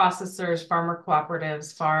for processors, farmer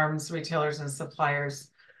cooperatives, farms, retailers, and suppliers.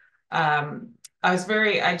 I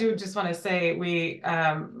do just want to say we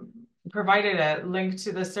provided a link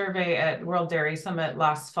to the survey at World Dairy Summit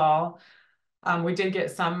last fall. We did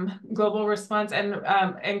get some global response, and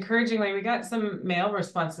encouragingly, we got some male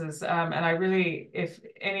responses. And I really, if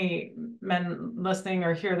any men listening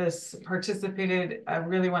or hear this participated, I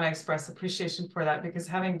really want to express appreciation for that, because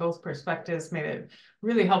having both perspectives made it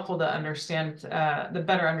really helpful to understand,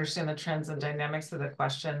 better understand the trends and dynamics of the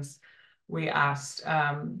questions we asked.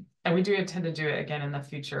 And we do intend to do it again in the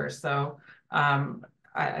future. So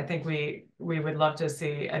I think we would love to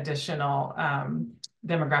see additional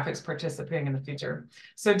demographics participating in the future.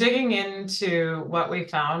 So digging into what we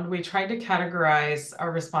found, we tried to categorize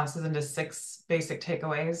our responses into 6 basic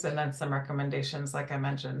takeaways and then some recommendations, like I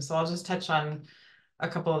mentioned. So I'll just touch on a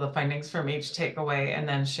couple of the findings from each takeaway and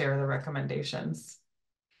then share the recommendations.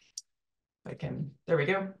 There we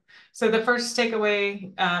go. So the first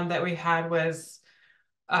takeaway that we had was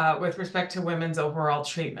with respect to women's overall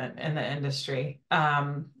treatment in the industry.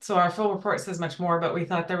 So our full report says much more, but we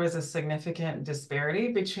thought there was a significant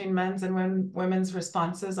disparity between men's and women's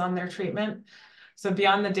responses on their treatment. So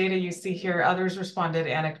beyond the data you see here, others responded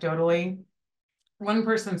anecdotally. one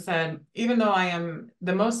person said, even though I am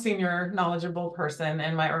the most senior knowledgeable person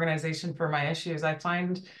in my organization for my issues, I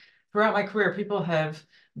find throughout my career, people have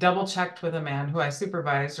double checked with a man who I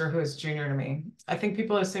supervised or who is junior to me. I think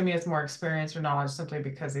people assume he has more experience or knowledge simply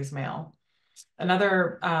because he's male.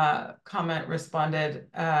 Another comment responded,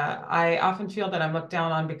 I often feel that I'm looked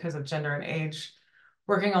down on because of gender and age.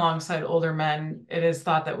 Working alongside older men, it is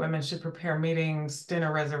thought that women should prepare meetings,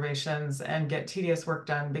 dinner reservations, and get tedious work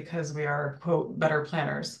done because we are, quote, better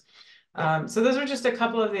planners. So those are just a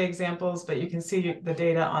couple of the examples, but you can see the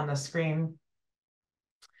data on the screen.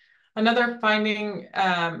 Another finding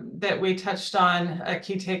that we touched on, a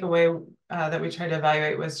key takeaway that we tried to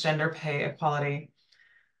evaluate, was gender pay equality.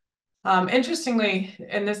 Interestingly,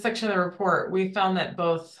 in this section of the report, we found that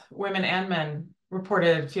both women and men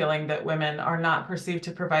reported feeling that women are not perceived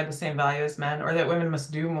to provide the same value as men, or that women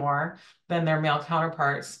must do more than their male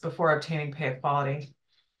counterparts before obtaining pay equality.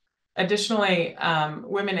 Additionally,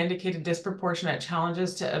 women indicated disproportionate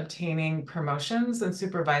challenges to obtaining promotions and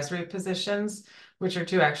supervisory positions, which are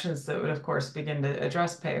two actions that would, of course, begin to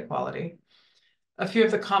address pay equality. A few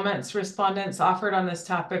of the comments respondents offered on this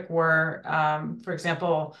topic were, for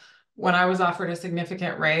example, when I was offered a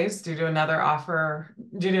significant raise due to an offer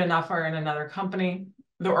in another company,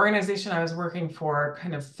 the organization I was working for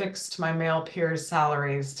kind of fixed my male peers'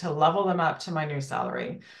 salaries to level them up to my new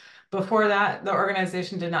salary. Before that, the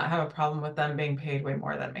organization did not have a problem with them being paid way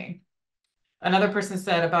more than me. Another person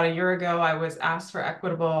said, about a year ago, I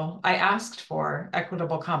asked for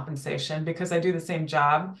equitable compensation because I do the same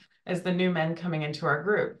job as the new men coming into our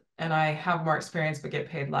group, and I have more experience but get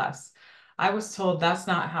paid less. I was told that's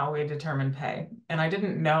not how we determine pay, and I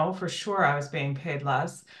didn't know for sure I was being paid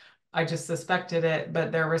less. I just suspected it,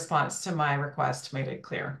 but their response to my request made it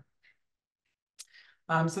clear.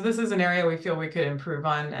 So this is an area we feel we could improve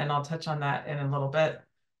on, and I'll touch on that in a little bit.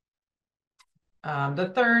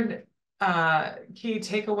 The third key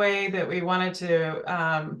takeaway that we wanted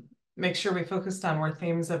to make sure we focused on were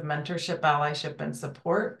themes of mentorship, allyship, and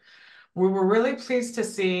support. We were really pleased to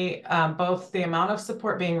see both the amount of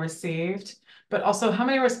support being received, but also how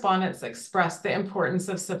many respondents expressed the importance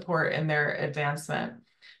of support in their advancement.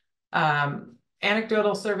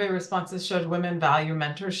 Anecdotal survey responses showed women value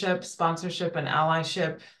mentorship, sponsorship, and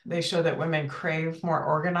allyship. They show that women crave more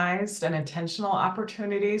organized and intentional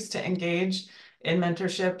opportunities to engage in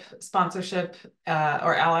mentorship, sponsorship,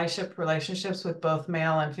 or allyship relationships with both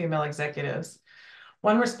male and female executives.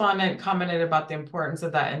 One respondent commented about the importance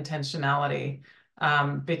of that intentionality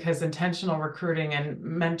because intentional recruiting and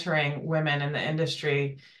mentoring women in the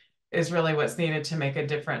industry is really what's needed to make a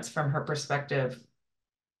difference from her perspective.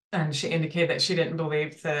 And she indicated that she didn't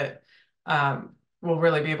believe that we'll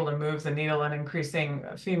really be able to move the needle in increasing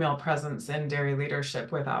female presence in dairy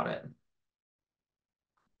leadership without it.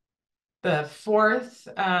 The fourth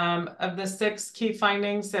of the 6 key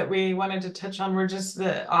findings that we wanted to touch on were just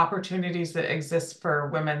the opportunities that exist for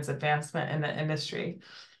women's advancement in the industry.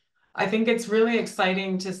 I think it's really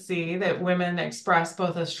exciting to see that women express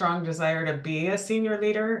both a strong desire to be a senior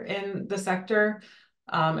leader in the sector,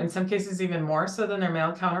 in some cases even more so than their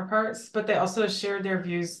male counterparts, but they also shared their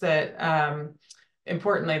views that,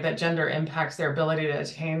 importantly, that gender impacts their ability to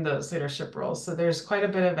attain those leadership roles. So there's quite a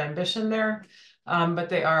bit of ambition there. But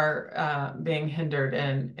they are being hindered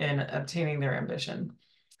in obtaining their ambition.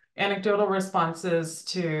 Anecdotal responses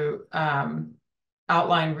to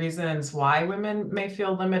outline reasons why women may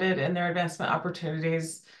feel limited in their advancement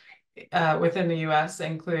opportunities within the US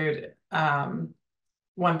include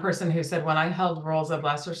one person who said, when I held roles of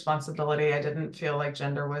less responsibility, I didn't feel like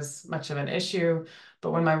gender was much of an issue.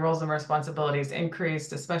 But when my roles and responsibilities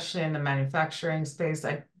increased, especially in the manufacturing space,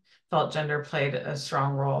 I felt gender played a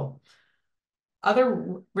strong role.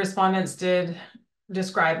 Other respondents did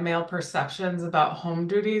describe male perceptions about home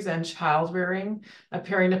duties and child rearing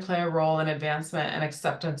appearing to play a role in advancement and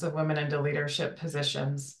acceptance of women into leadership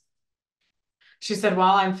positions. She said,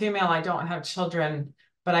 while I'm female, I don't have children,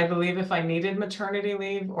 but I believe if I needed maternity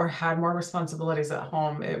leave or had more responsibilities at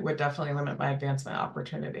home, it would definitely limit my advancement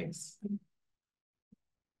opportunities.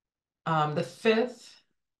 The 5th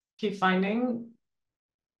key finding,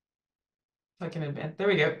 if I can advance, there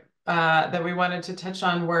we go. That we wanted to touch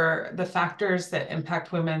on were the factors that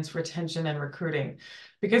impact women's retention and recruiting.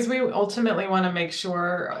 Because we ultimately want to make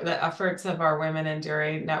sure the efforts of our Women in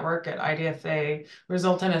Dairy Network at IDFA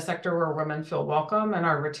result in a sector where women feel welcome and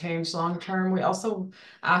are retained long-term. We also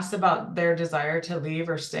asked about their desire to leave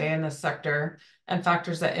or stay in the sector and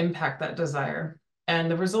factors that impact that desire. And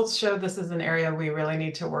the results show this is an area we really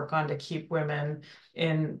need to work on to keep women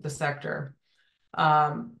in the sector.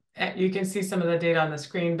 You can see some of the data on the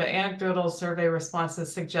screen, but anecdotal survey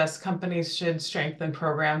responses suggest companies should strengthen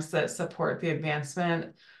programs that support the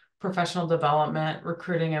advancement, professional development,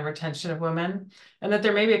 recruiting, and retention of women, and that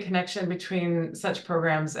there may be a connection between such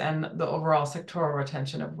programs and the overall sectoral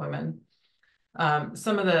retention of women.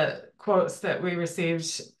 Some of the quotes that we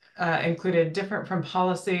received included different from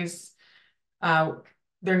policies.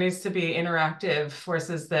 There needs to be interactive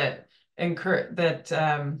forces that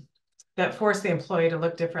that force the employee to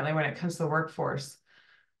look differently when it comes to the workforce.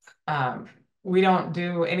 We don't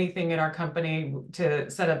do anything in our company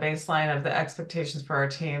to set a baseline of the expectations for our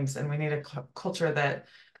teams, and we need a culture that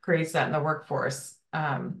creates that in the workforce.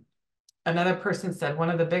 Another person said,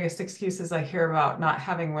 one of the biggest excuses I hear about not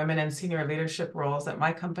having women in senior leadership roles at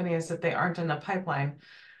my company is that they aren't in the pipeline.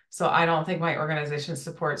 So I don't think my organization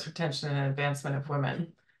supports retention and advancement of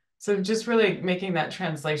women. So just really making that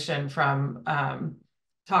translation from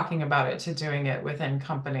talking about it to doing it within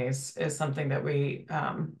companies is something that we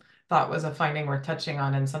thought was a finding worth touching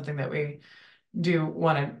on, and something that we do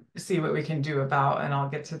want to see what we can do about, and I'll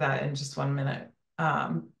get to that in just 1 minute.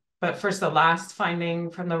 But first, the last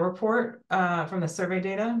finding from the report, from the survey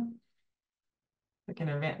data. I can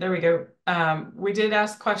advance, there we go. We did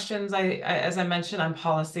ask questions, as I mentioned, on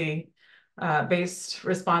policy based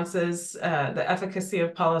responses, the efficacy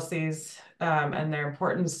of policies and their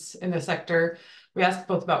importance in the sector. We asked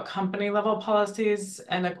both about company level policies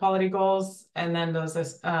and equality goals, and then those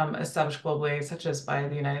established globally, such as by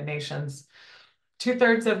the United Nations.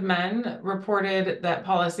 2/3 of men reported that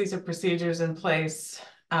policies or procedures in place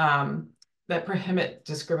that prohibit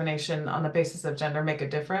discrimination on the basis of gender make a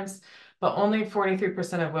difference, but only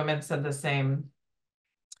 43% of women said the same.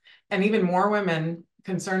 And even more women,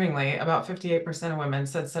 concerningly, about 58% of women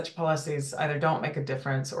said such policies either don't make a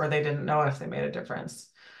difference or they didn't know if they made a difference.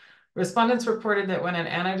 Respondents reported that when an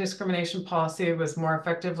anti-discrimination policy was more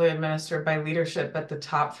effectively administered by leadership at the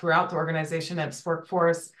top throughout the organization and its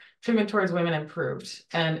workforce, treatment towards women improved.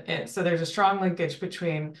 And so there's a strong linkage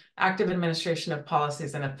between active administration of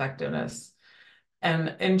policies and effectiveness.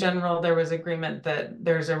 And in general, there was agreement that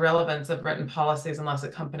there's a relevance of written policies unless a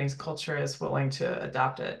company's culture is willing to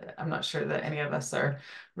adopt it. I'm not sure that any of us are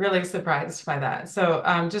really surprised by that. So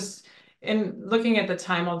just in looking at the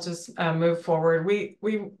time, I'll just move forward. We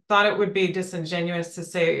thought it would be disingenuous to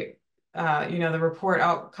say, the report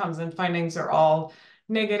outcomes and findings are all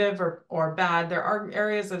negative or bad. There are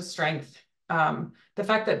areas of strength. The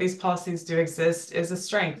fact that these policies do exist is a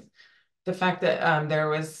strength. The fact that there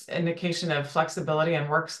was indication of flexibility in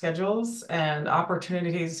work schedules and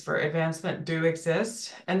opportunities for advancement do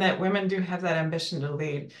exist, and that women do have that ambition to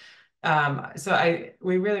lead.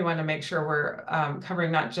 We really want to make sure we're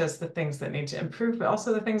covering not just the things that need to improve, but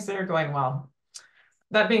also the things that are going well.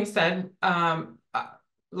 That being said,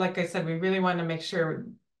 like I said, we really want to make sure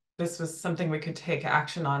this was something we could take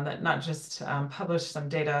action on, that not just publish some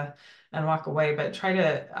data and walk away, but try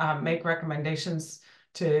to make recommendations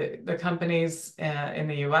to the companies in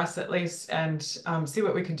the US at least, and see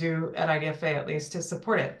what we can do at IDFA at least to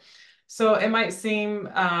support it. So it might seem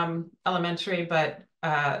elementary, but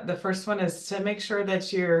the first one is to make sure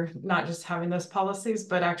that you're not just having those policies,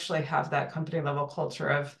 but actually have that company level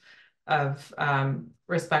culture of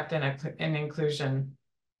respect and inclusion.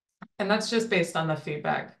 And that's just based on the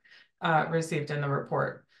feedback received in the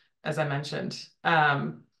report, as I mentioned.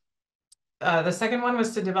 The second one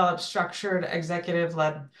was to develop structured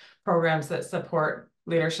executive-led programs that support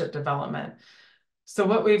leadership development. So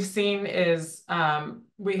what we've seen is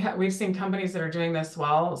we've seen companies that are doing this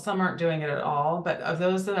well. Some aren't doing it at all, but of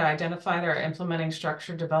those that identify that are implementing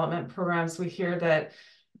structured development programs, we hear that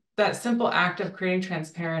that simple act of creating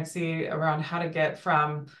transparency around how to get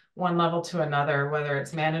from one level to another, whether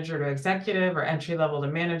it's manager to executive or entry level to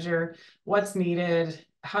manager, what's needed,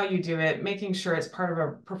 how you do it, making sure it's part of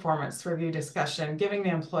a performance review discussion, giving the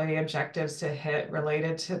employee objectives to hit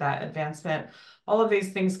related to that advancement. All of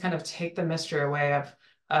these things kind of take the mystery away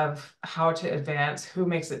of how to advance, who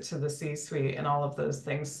makes it to the C-suite, and all of those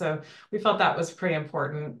things. So we felt that was pretty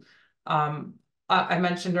important. I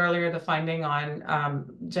mentioned earlier the finding on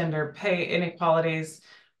gender pay inequalities.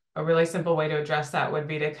 A really simple way to address that would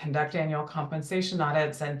be to conduct annual compensation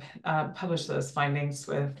audits and publish those findings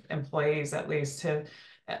with employees, at least, to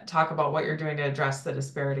talk about what you're doing to address the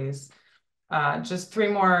disparities. Just 3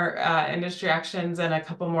 more industry actions and a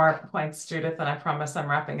couple more points, Judith, and I promise I'm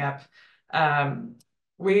wrapping up.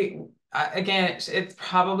 Again, it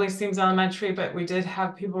probably seems elementary, but we did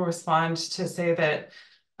have people respond to say that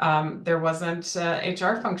there wasn't an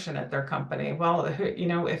HR function at their company. Well,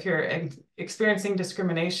 if you're experiencing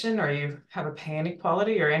discrimination or you have a pay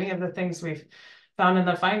inequality or any of the things we've found in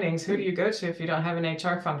the findings, who do you go to if you don't have an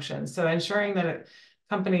HR function? So ensuring that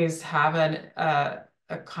companies have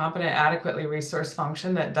a competent, adequately resourced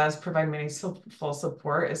function that does provide meaningful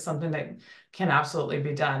support is something that can absolutely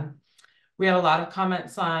be done. We had a lot of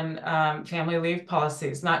comments on family leave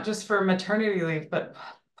policies, not just for maternity leave, but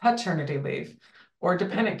paternity leave or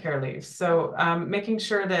dependent care leave. So making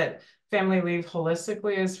sure that family leave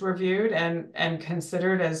holistically is reviewed and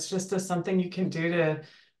considered as just something you can do to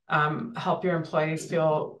help your employees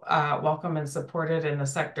feel welcome and supported in the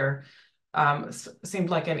sector seemed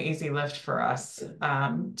like an easy lift for us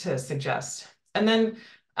to suggest. And then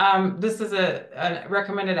this is a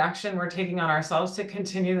recommended action we're taking on ourselves to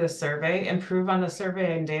continue the survey, improve on the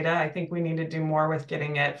survey and data. I think we need to do more with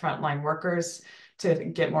getting at frontline workers to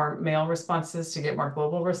get more male responses, to get more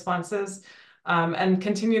global responses, and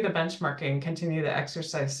continue the benchmarking, continue the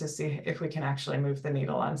exercise to see if we can actually move the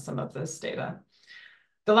needle on some of this data.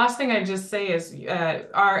 The last thing I'd just say is we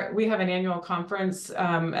have an annual conference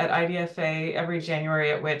at IDFA every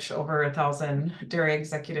January at which over 1,000 dairy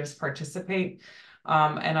executives participate.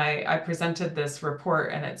 And I presented this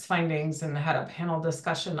report and its findings and had a panel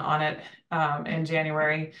discussion on it in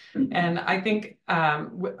January. And I think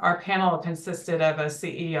our panel consisted of a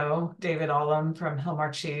CEO, David Olam from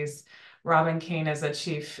Hilmar Cheese, Robin Kane as a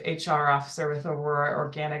chief HR officer with Aurora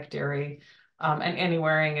Organic Dairy, and Annie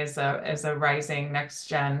Waring is a rising next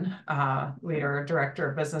gen leader,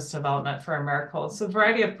 director of business development for Americold. So a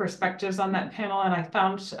variety of perspectives on that panel, and I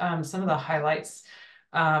found some of the highlights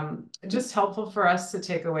just helpful for us to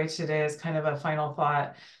take away today as kind of a final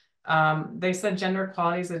thought. They said gender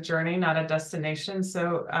equality is a journey, not a destination.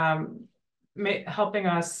 So helping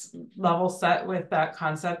us level set with that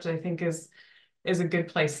concept, I think is a good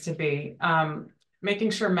place to be.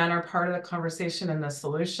 Making sure men are part of the conversation and the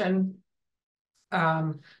solution.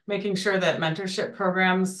 Making sure that mentorship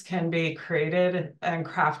programs can be created and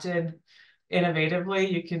crafted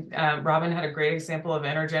innovatively. You could, Robin had a great example of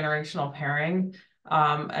intergenerational pairing.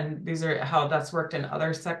 And these are how that's worked in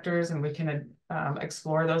other sectors, and we can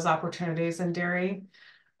explore those opportunities in dairy.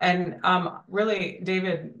 And really,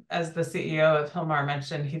 David, as the CEO of Hilmar,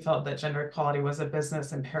 mentioned he felt that gender equality was a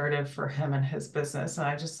business imperative for him and his business. And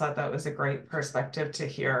I just thought that was a great perspective to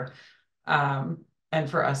hear. And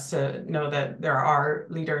for us to know that there are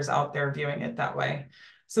leaders out there viewing it that way.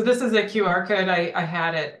 So this is a QR code I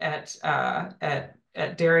had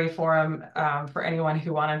at Dairy Forum for anyone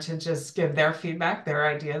who wanted to just give their feedback, their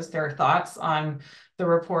ideas, their thoughts on the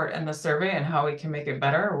report and the survey and how we can make it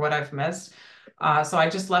better or what I've missed. So I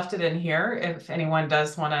just left it in here. If anyone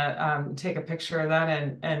does want to take a picture of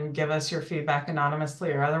that and give us your feedback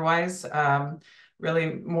anonymously or otherwise,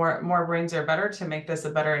 really more brains are better to make this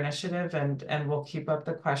a better initiative, and we'll keep up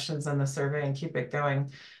the questions in the survey and keep it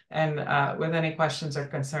going. And with any questions or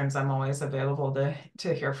concerns, I'm always available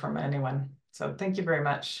to hear from anyone. So thank you very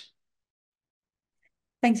much.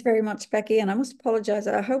 Thanks very much, Becky. And I must apologize.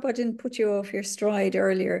 I hope I didn't put you off your stride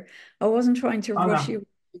earlier. I wasn't trying to rush you.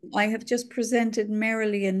 I have just presented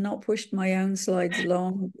merrily and not pushed my own slides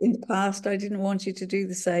along in the past. I didn't want you to do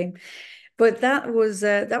the same. But that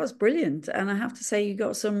was brilliant. And I have to say, you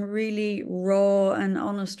got some really raw and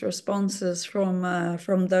honest responses from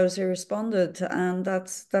those who responded. And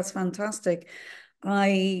that's fantastic.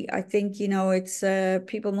 I think, you know, it's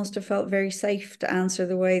people must have felt very safe to answer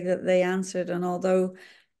the way that they answered. And although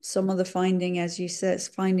some of the findings, as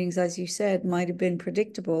you said, might have been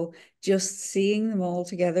predictable, just seeing them all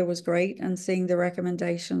together was great, and seeing the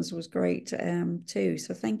recommendations was great too.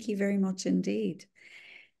 So thank you very much indeed.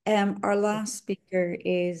 Our last speaker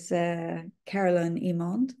is Caroline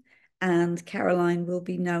Imond, and Caroline will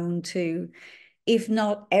be known to, if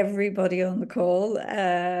not everybody on the call,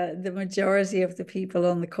 the majority of the people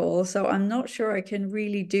on the call. So I'm not sure I can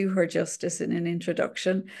really do her justice in an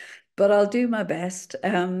introduction, but I'll do my best.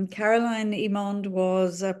 Caroline Imond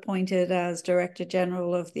was appointed as Director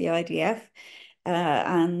General of the IDF.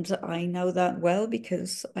 And I know that well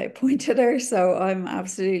because I appointed her. So I'm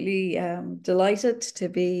absolutely delighted to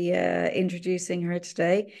be introducing her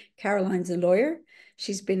today. Caroline's a lawyer.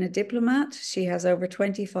 She's been a diplomat. She has over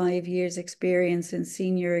 25 years experience in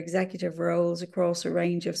senior executive roles across a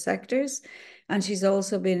range of sectors. And she's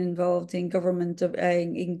also been involved in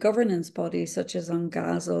in governance bodies such as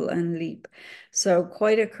UNGASL and LEAP. So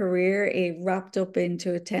quite a career, wrapped up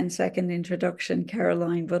into a 10-second introduction,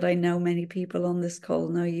 Caroline, but I know many people on this call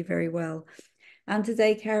know you very well. And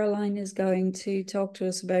today, Caroline is going to talk to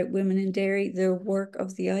us about women in dairy, the work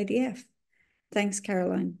of the IDF. Thanks,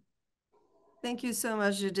 Caroline. Thank you so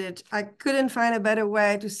much, Judith. I couldn't find a better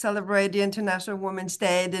way to celebrate the International Women's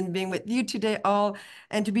Day than being with you today all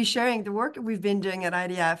and to be sharing the work we've been doing at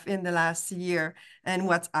IDF in the last year and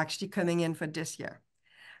what's actually coming in for this year.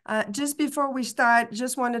 Just before we start,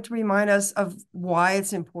 just wanted to remind us of why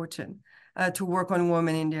it's important to work on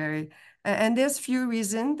women in dairy. And there's few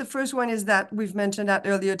reasons. The first one is that we've mentioned that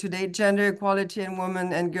earlier today, gender equality and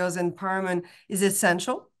women and girls empowerment is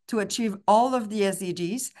essential to achieve all of the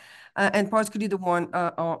SDGs. And particularly the one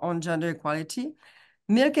on gender equality.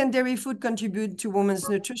 Milk and dairy food contribute to women's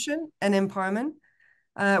nutrition and empowerment.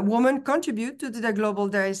 Women contribute to the global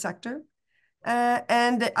dairy sector.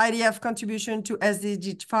 And the IDF contribution to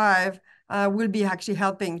SDG 5 will be actually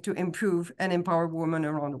helping to improve and empower women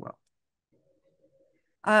around the world.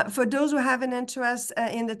 For those who have an interest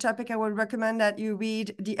in the topic, I would recommend that you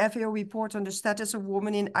read the FAO report on the status of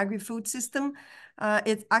women in agri-food system.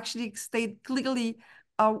 It actually states clearly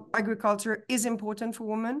how agriculture is important for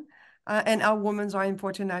women and how women are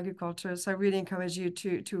important in agriculture. So I really encourage you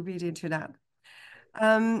to read into that.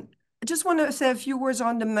 I just want to say a few words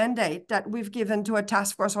on the mandate that we've given to a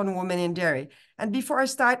task force on women in dairy. And before I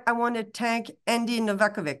start, I want to thank Andy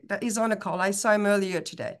Novakovic that is on a call. I saw him earlier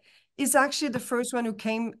today. He's actually the first one who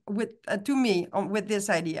came to me with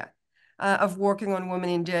this idea of working on women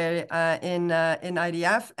in dairy in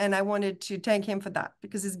IDF. And I wanted to thank him for that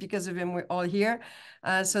because it's because of him we're all here.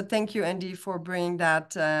 So thank you, Andy, for bringing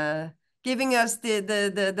that, giving us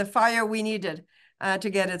the fire we needed to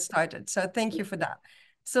get it started. So thank you for that.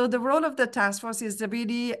 So the role of the task force is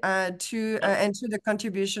really to ensure the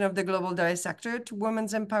contribution of the global dairy sector to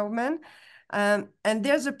women's empowerment. And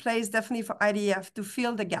there's a place definitely for IDF to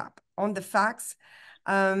fill the gap on the facts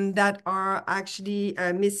that are actually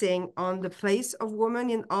missing on the place of women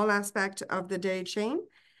in all aspects of the dairy chain.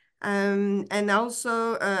 And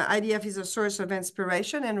also IDF is a source of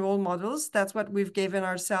inspiration and role models. That's what we've given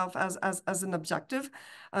ourselves as an objective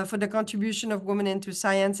for the contribution of women into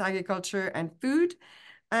science, agriculture, and food.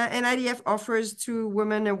 And IDF offers to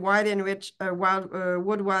women a wide and rich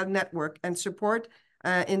worldwide network and support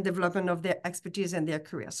in development of their expertise and their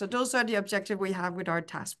career. So those are the objectives we have with our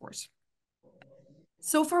task force.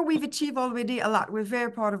 So far, we've achieved already a lot. We're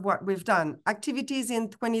very proud of what we've done. Activities in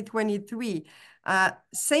 2023.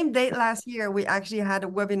 Same date last year, we actually had a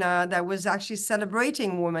webinar that was actually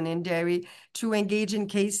celebrating women in dairy to engage in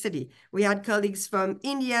case study. We had colleagues from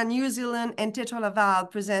India, New Zealand, and Tetra Laval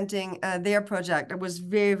presenting their project. That was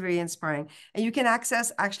very, very inspiring. And you can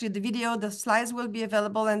access actually the video. The slides will be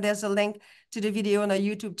available, and there's a link to the video on our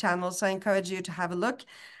YouTube channel. So I encourage you to have a look.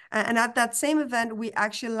 And at that same event, we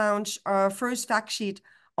actually launched our first fact sheet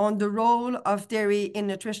on the role of dairy in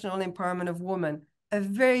nutritional empowerment of women, a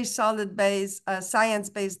very solid base,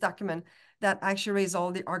 science-based document that actually raised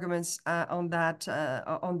all the arguments on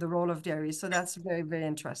the role of dairy. So that's very, very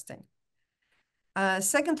interesting.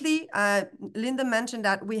 Secondly, Linda mentioned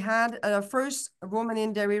that we had our first Women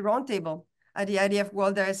in Dairy Roundtable at the IDF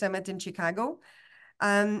World Dairy Summit in Chicago.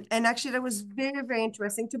 And actually, that was very, very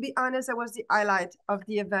interesting. To be honest, that was the highlight of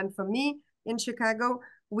the event for me in Chicago.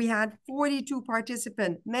 We had 42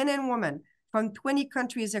 participants, men and women, from 20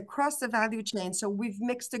 countries across the value chain. So we've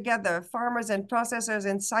mixed together farmers and processors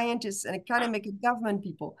and scientists and academic and government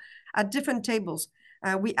people at different tables.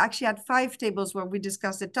 We actually had 5 tables where we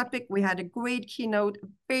discussed the topic. We had a great keynote,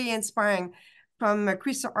 very inspiring, from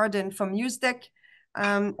Krista Arden from USDEC.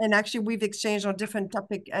 And actually, we've exchanged on different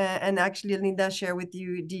topics, and actually, Linda shared with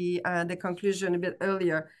you the conclusion a bit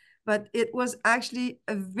earlier. But it was actually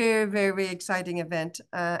a very, very exciting event,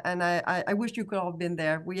 and I wish you could all have been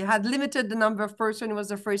there. We had limited the number of persons. It was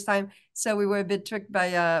the first time, so we were a bit tricked by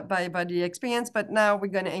the experience. But now we're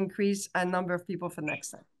going to increase a number of people for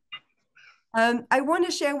next time. I want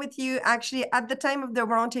to share with you, actually, at the time of the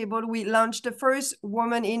roundtable, we launched the first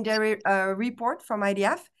Women in Dairy report from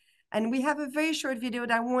IDF. And we have a very short video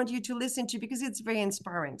that I want you to listen to because it's very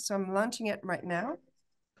inspiring. So I'm launching it right now.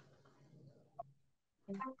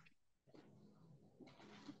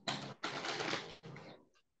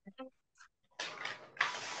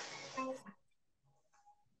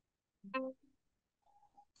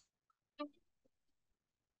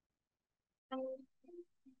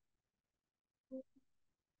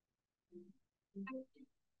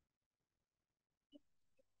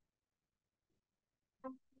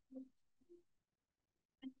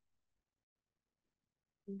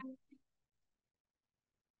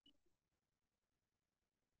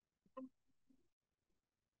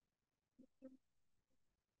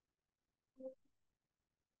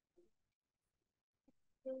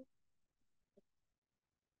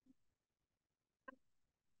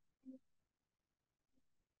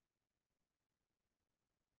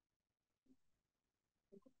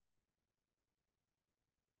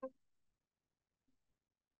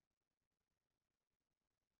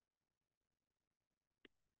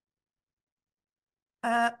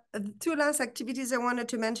 The two last activities I wanted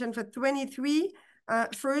to mention for 23.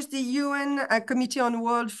 First, the UN Committee on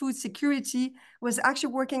World Food Security was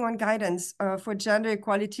actually working on guidance for gender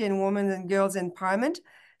equality and women and girls empowerment.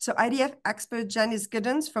 So IDF expert Janice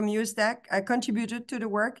Giddens from USDAC contributed to the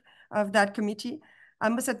work of that committee. I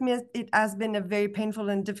must admit it has been a very painful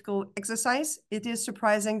and difficult exercise. It is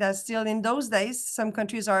surprising that still in those days, some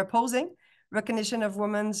countries are opposing recognition of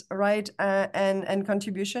women's right and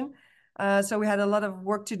contribution. So we had a lot of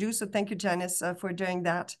work to do. So thank you, Janice, for doing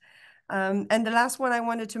that. And the last one I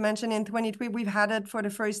wanted to mention, in 23, we've added for the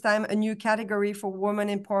first time a new category for women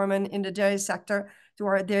empowerment in the dairy sector to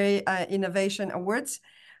our Dairy Innovation Awards.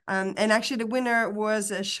 And actually the winner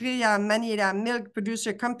was Shriya Manira Milk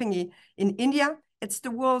Producer Company in India. It's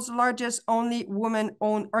the world's largest only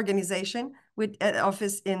woman-owned organization with an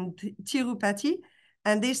office in Tirupati.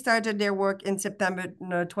 And they started their work in September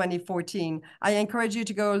 2014. I encourage you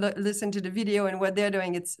to go listen to the video and what they're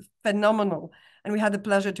doing. It's phenomenal. And we had the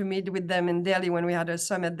pleasure to meet with them in Delhi when we had a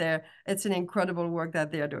summit there. It's an incredible work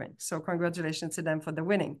that they're doing. So congratulations to them for the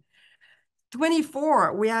winning.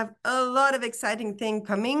 24, we have a lot of exciting things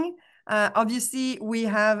coming. Obviously, we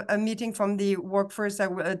have a meeting from the workforce,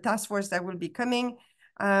 task force that will be coming.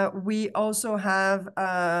 We also have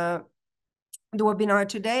the webinar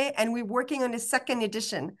today, and we're working on the second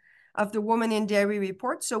edition of the Women in Dairy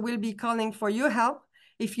report. So we'll be calling for your help.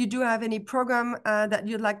 If you do have any program that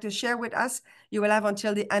you'd like to share with us, you will have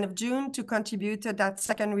until the end of June to contribute to that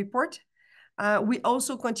second report. We're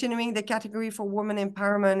also continuing the category for women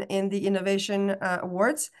empowerment in the Innovation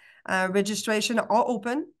Awards. Registration are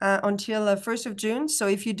open until 1st of June. So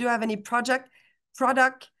if you do have any product,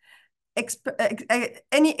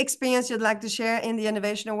 any experience you'd like to share in the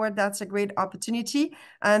Innovation Award, that's a great opportunity.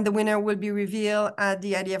 And the winner will be revealed at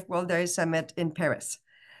the IDF World Dairy Summit in Paris.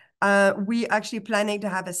 We're actually planning to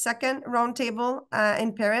have a second roundtable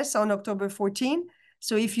in Paris on October 14.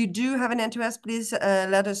 So if you do have an interest, please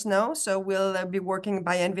let us know. So we'll be working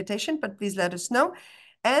by invitation, but please let us know.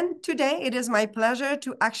 And today it is my pleasure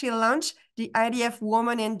to actually launch the IDF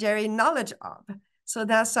Women in Dairy Knowledge Hub. So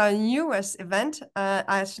that's our newest event,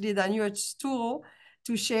 actually the newest tool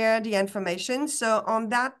to share the information. So on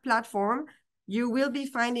that platform, you will be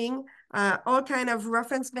finding all kind of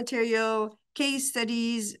reference material, case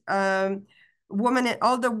studies, women, and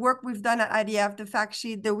all the work we've done at IDF, the fact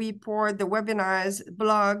sheet, the report, the webinars,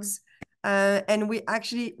 blogs, and we're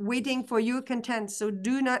actually waiting for your content. So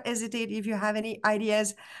do not hesitate if you have any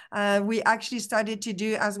ideas. We actually started to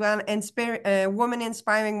do as well women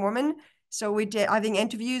inspiring women. So we're having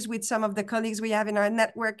interviews with some of the colleagues we have in our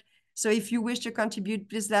network. So if you wish to contribute,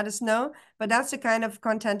 please let us know. But that's the kind of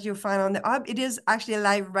content you'll find on the hub. It is actually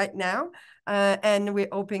live right now. And we're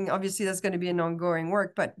hoping, obviously, that's going to be an ongoing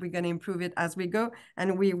work, but we're going to improve it as we go.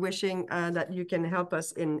 And we're wishing that you can help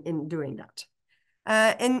us in doing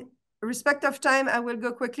that. In respect of time, I will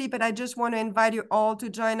go quickly, but I just want to invite you all to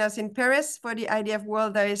join us in Paris for the IDF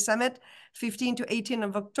World Dairy Summit, 15 to 18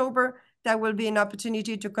 of October. That will be an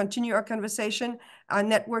opportunity to continue our conversation,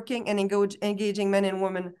 networking, and engaging men and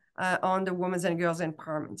women on the women's and girls'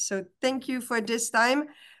 empowerment. So thank you for this time.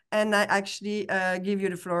 And I actually give you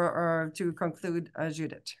the floor to conclude,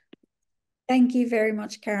 Judith. Thank you very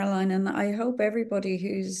much, Caroline. And I hope everybody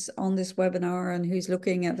who's on this webinar and who's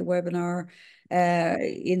looking at the webinar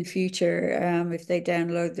in future, if they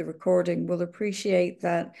download the recording, will appreciate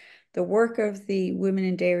that the work of the Women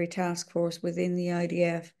in Dairy Task Force within the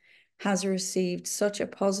IDF has received such a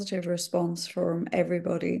positive response from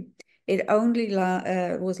everybody. It only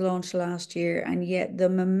was launched last year, and yet the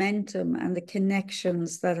momentum and the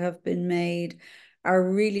connections that have been made are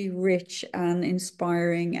really rich and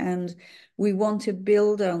inspiring, and we want to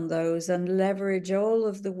build on those and leverage all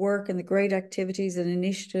of the work and the great activities and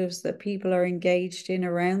initiatives that people are engaged in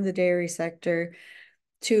around the dairy sector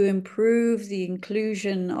to improve the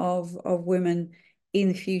inclusion of women in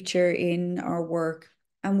the future in our work.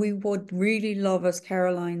 And we would really love, as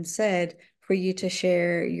Caroline said, for you to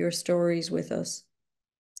share your stories with us.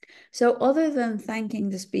 So other than thanking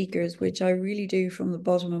the speakers, which I really do from the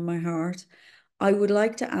bottom of my heart, I would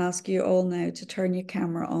like to ask you all now to turn your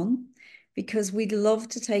camera on, because we'd love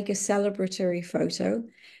to take a celebratory photo.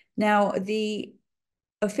 Now, the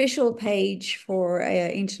official page for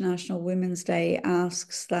International Women's Day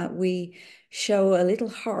asks that we show a little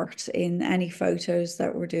heart in any photos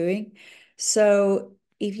that we're doing. So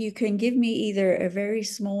if you can give me either a very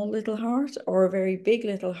small little heart or a very big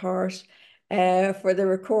little heart for the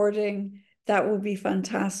recording, that would be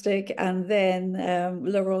fantastic. And then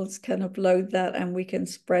Laurence can upload that and we can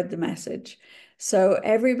spread the message. So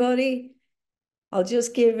everybody, I'll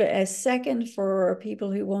just give a second for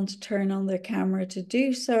people who want to turn on their camera to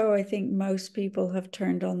do so. I think most people have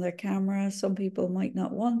turned on their camera. Some people might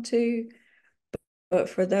not want to. But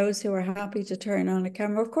for those who are happy to turn on a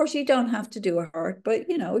camera, of course, you don't have to do a heart, but,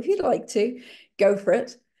 you know, if you'd like to, go for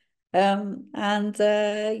it.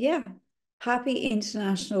 Yeah, happy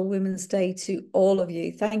International Women's Day to all of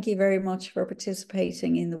you. Thank you very much for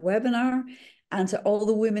participating in the webinar. And to all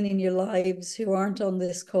the women in your lives who aren't on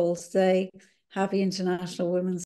this call today, happy International Women's